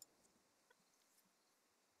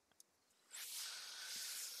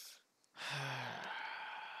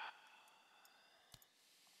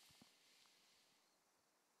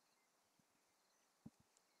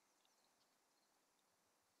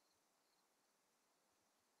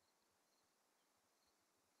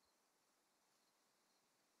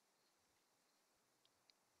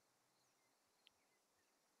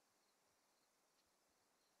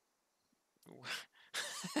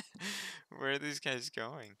 Where are these guys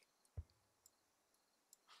going?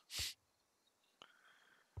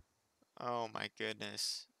 Oh my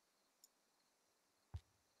goodness.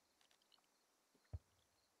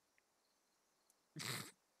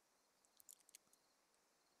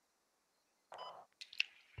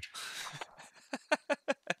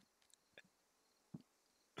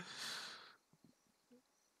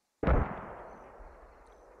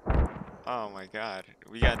 Oh my god,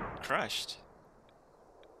 we got crushed.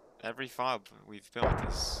 Every fob we've built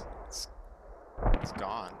is it's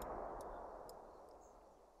gone.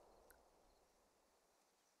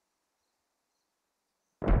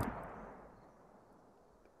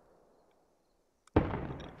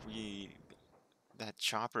 That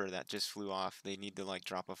chopper that just flew off, they need to like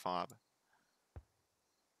drop a fob.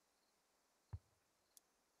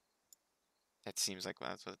 That seems like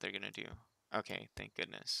that's what they're gonna do. Okay, thank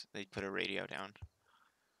goodness. They put a radio down.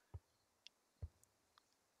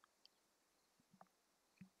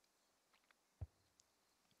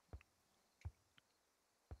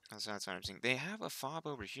 So that's what I'm saying. They have a fob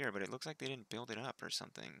over here, but it looks like they didn't build it up or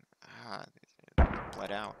something. Ah, it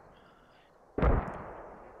bled out.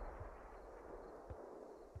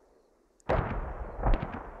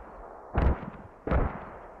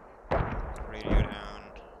 Radio down.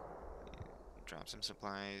 Drop some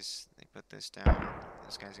supplies. They put this down.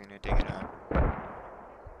 This guy's gonna dig it up.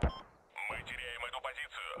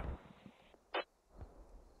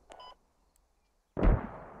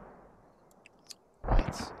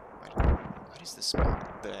 What is the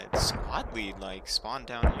squad lead like spawned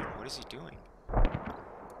down here? What is he doing?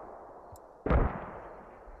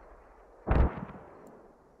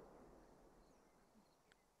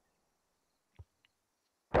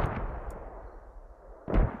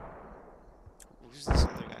 Who's this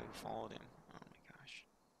other guy who followed him? Oh my gosh.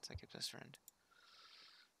 It's like his best friend.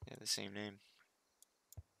 They have the same name.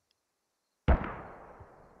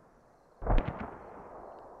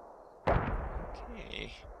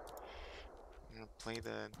 Okay. I'm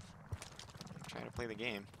gonna try to play the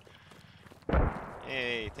game.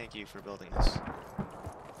 Yay, thank you for building this.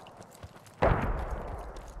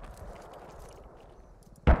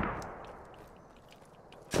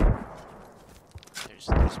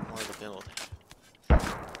 There's more to build.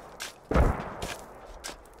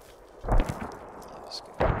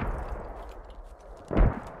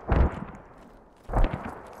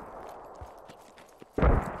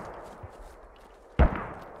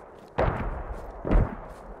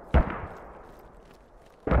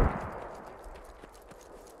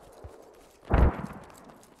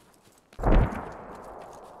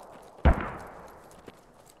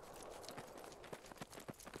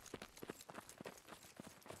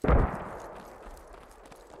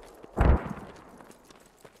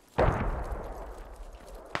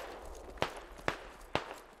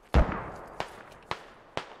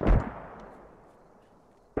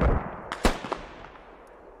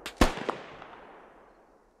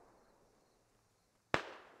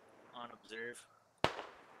 Observe.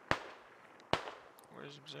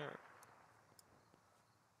 Where's observe?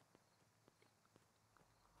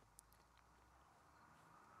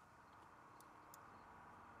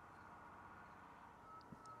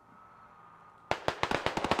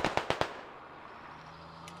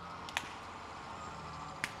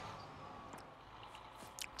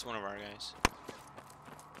 It's one of our guys.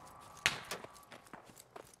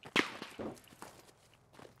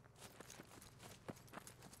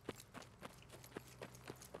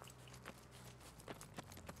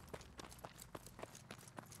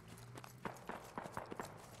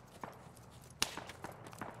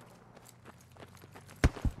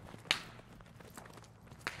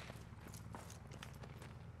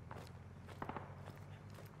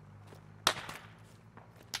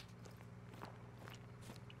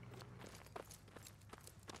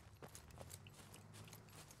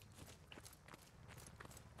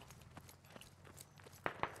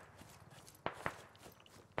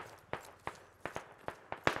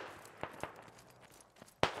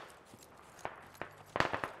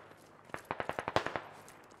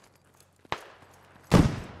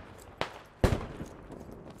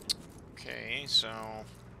 Okay, so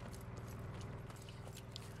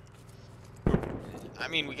I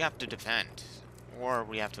mean, we have to defend, or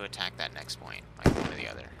we have to attack that next point, like one or the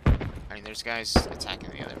other. I mean, there's guys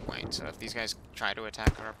attacking the other point, so if these guys try to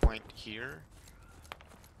attack our point here,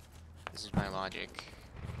 this is my logic,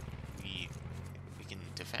 we can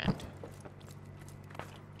defend.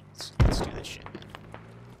 Let's do this shit, man.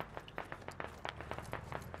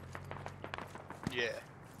 Yeah.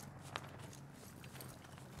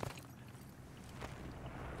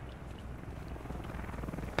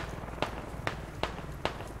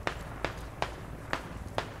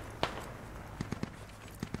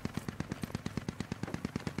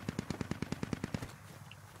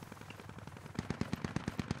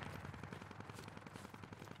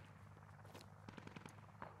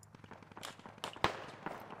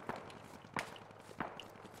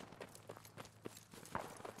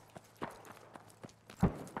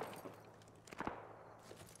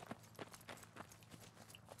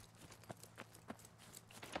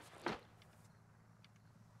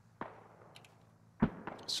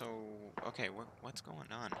 So, okay, what's going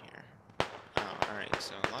on here? Oh, alright,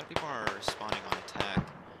 so a lot of people are spawning on attack.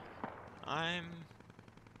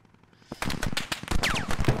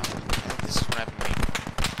 This is what I've been waiting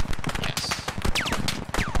for. Yes.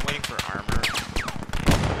 I'm waiting for armor,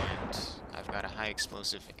 and I've got a high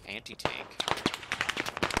explosive anti-tank.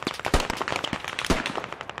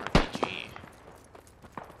 RPG.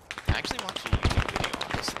 I actually watched a YouTube video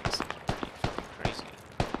on this thing, it's pretty fucking crazy.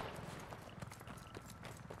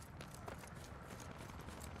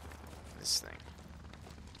 This thing.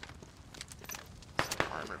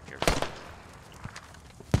 Armor piercing.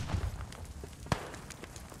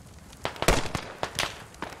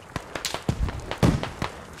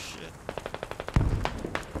 Oh shit.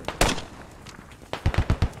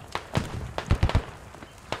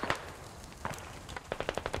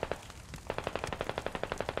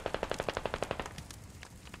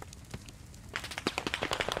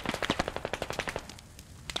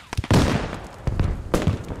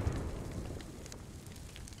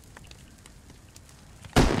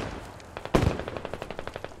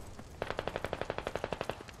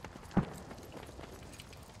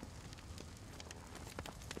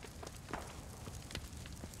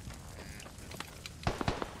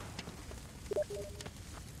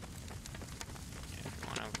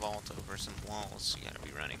 Vault over some walls, you gotta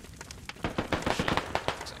be running. Shit.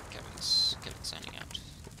 Looks like Kevin's signing out.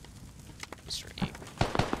 Mr. Ape.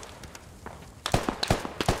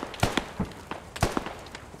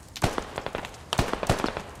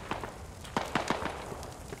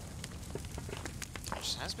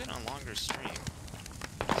 This has been a longer stream.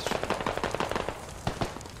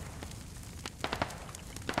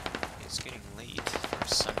 It's getting late for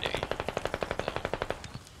Sunday.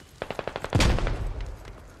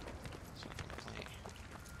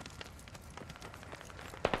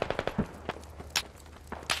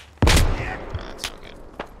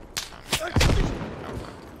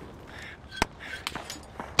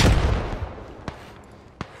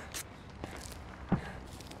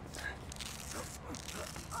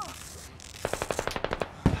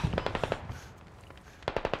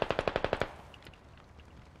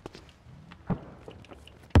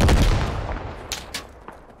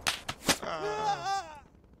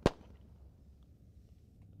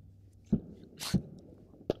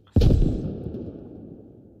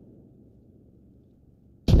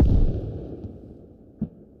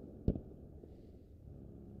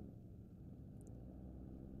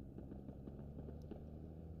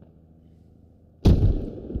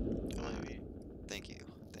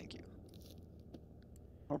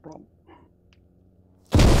 No problem.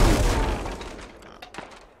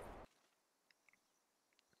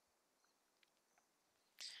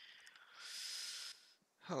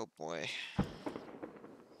 Oh boy.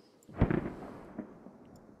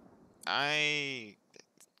 I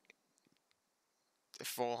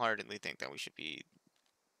full-heartedly think that we should be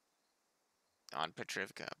on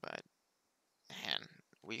Petrivka, but man,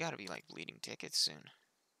 we gotta be like bleeding tickets soon.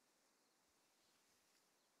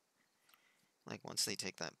 Like once they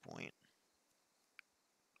take that point,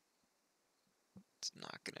 it's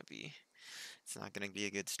not gonna be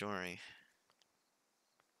a good story.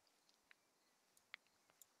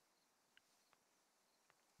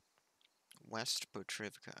 West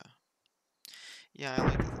Petrivka.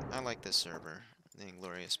 Yeah, I like this server. The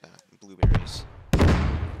Inglorious Blueberries.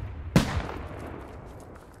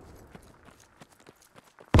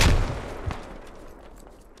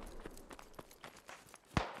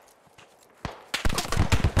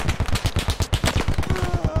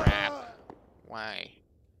 Crap. Why?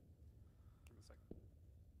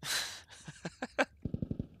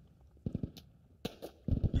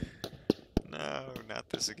 No, not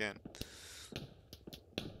this again.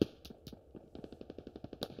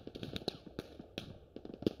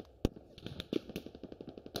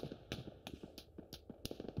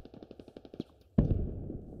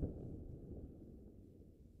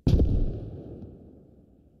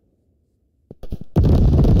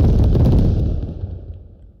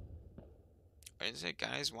 Is it,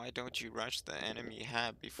 guys? Why don't you rush the enemy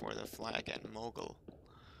hab before the flag at Mogul?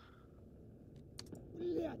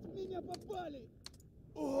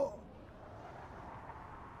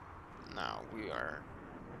 Now we are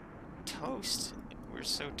toast. We're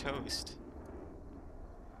so toast.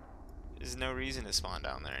 There's no reason to spawn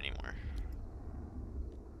down there anymore.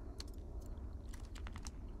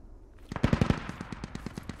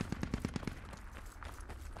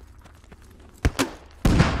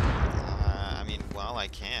 I mean, while I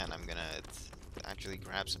can, I'm gonna actually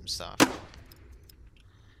grab some stuff. I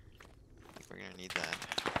think we're gonna need that.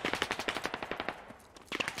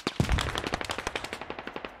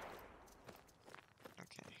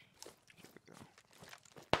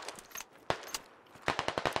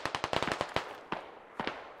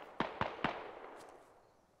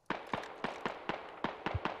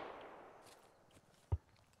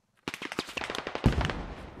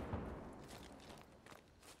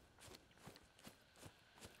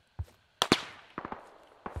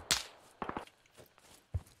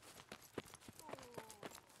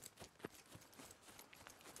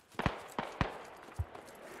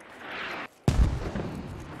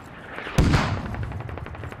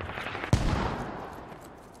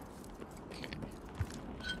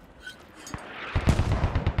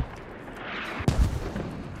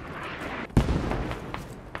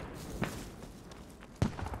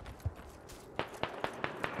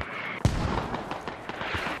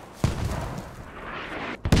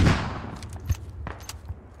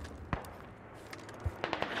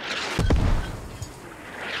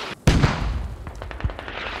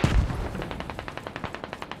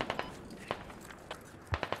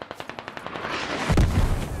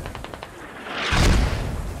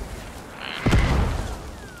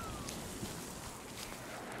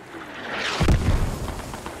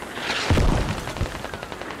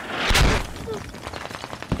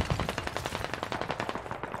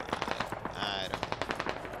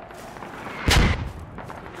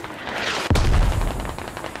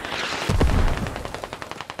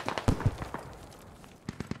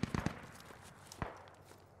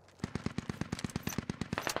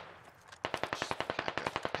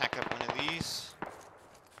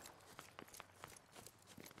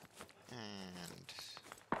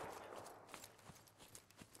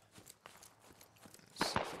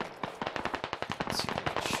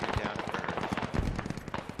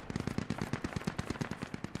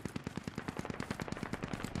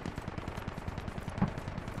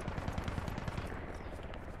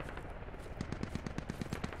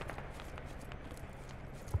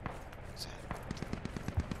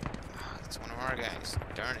 Guys,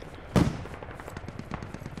 darn it.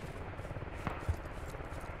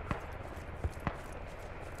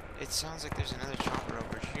 It sounds like there's another chopper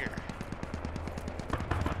over here.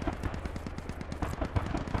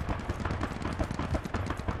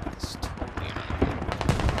 It's totally another.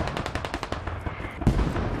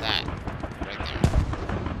 That, right there.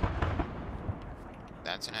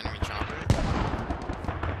 That's an enemy chopper.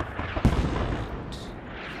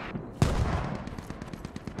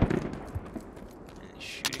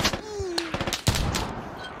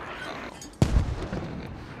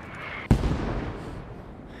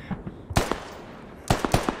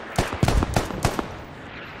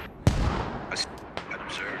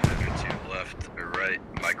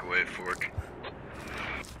 MicrowaveFork.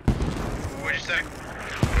 What'd you say?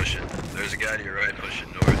 Pushing. There's a guy to your right pushing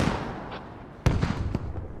north.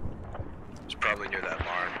 It's probably near that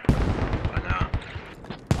barn by now.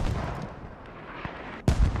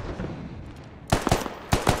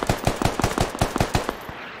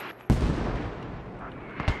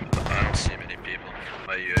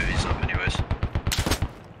 My UAV's up anyways.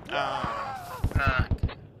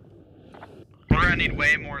 We're gonna need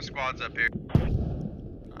way more squads up here.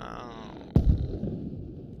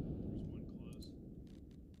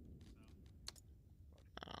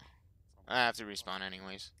 I have to respawn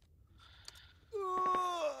anyways.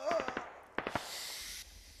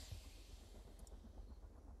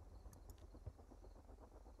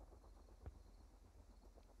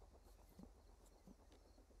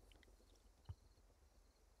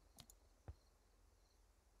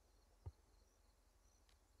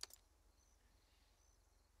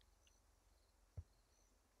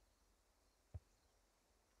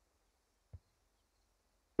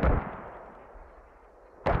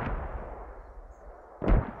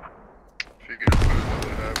 If you could put another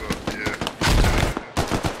hab up, yeah.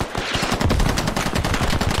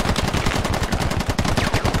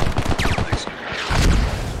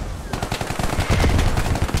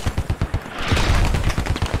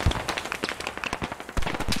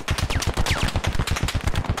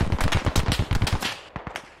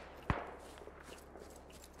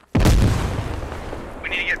 We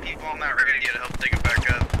need to get people on that ready to help dig it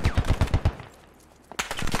back up.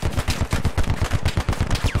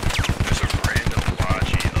 There's a random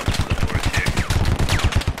lodgy up to the north here.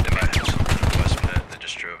 They might have something in the west net that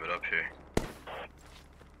just drove it up here.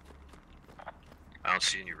 I don't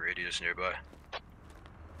see any radios nearby.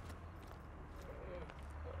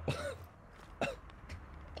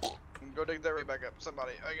 Go dig that right back up.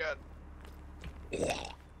 Somebody, I got.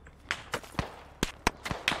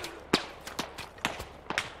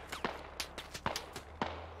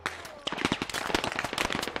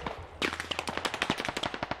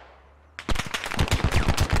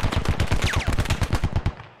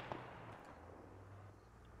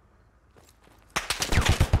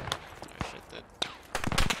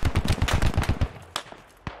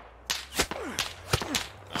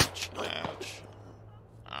 Ouch, ouch.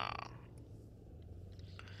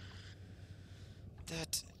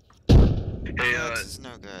 That is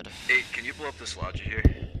no good. Hey, can you blow up this lodge here?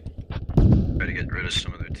 Try to get rid of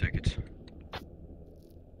some of their tickets.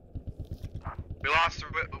 We lost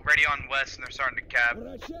ready on west and they're starting to cab.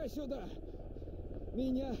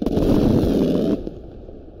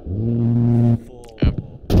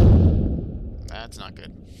 That's not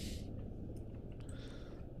good.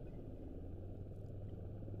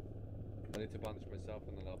 I need to punish myself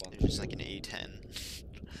and then I'll punish. There's just like an A10.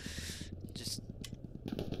 Just.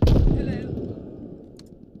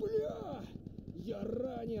 Бля! Я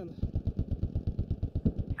ранен!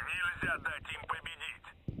 Нельзя дать им победить.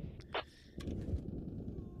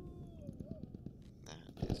 That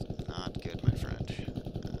is not good, my friend.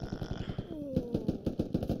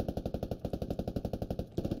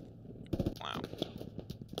 Wow.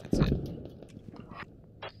 That's it.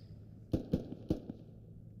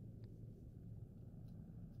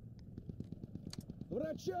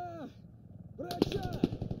 Врача! Врача!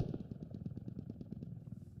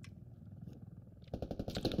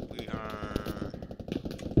 We are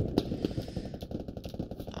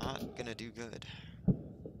not gonna do good.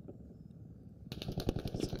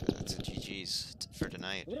 That's a GG's for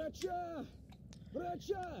tonight. Врача!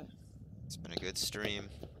 Врача! It's been a good stream.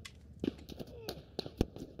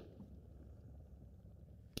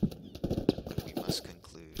 We must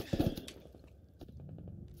conclude.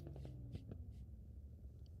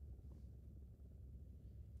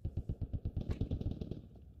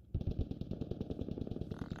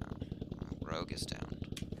 Rogue is down.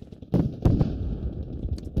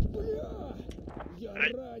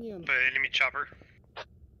 But enemy chopper.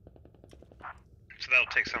 So that'll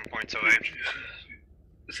take some points away.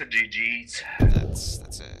 It's a GG's. That's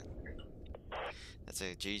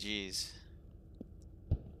a GG's.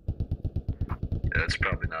 Yeah, it's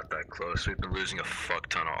probably not that close. We've been losing a fuck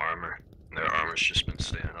ton of armor. And their armor's just been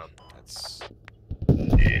staying up. That's.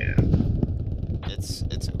 Yeah. It's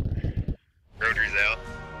over. Rotary's out.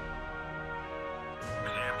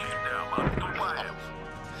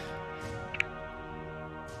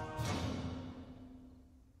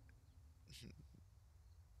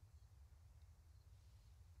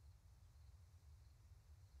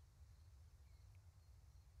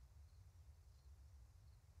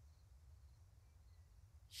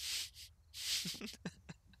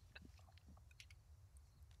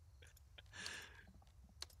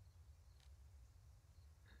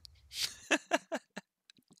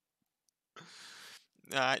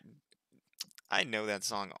 I know that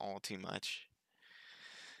song all too much.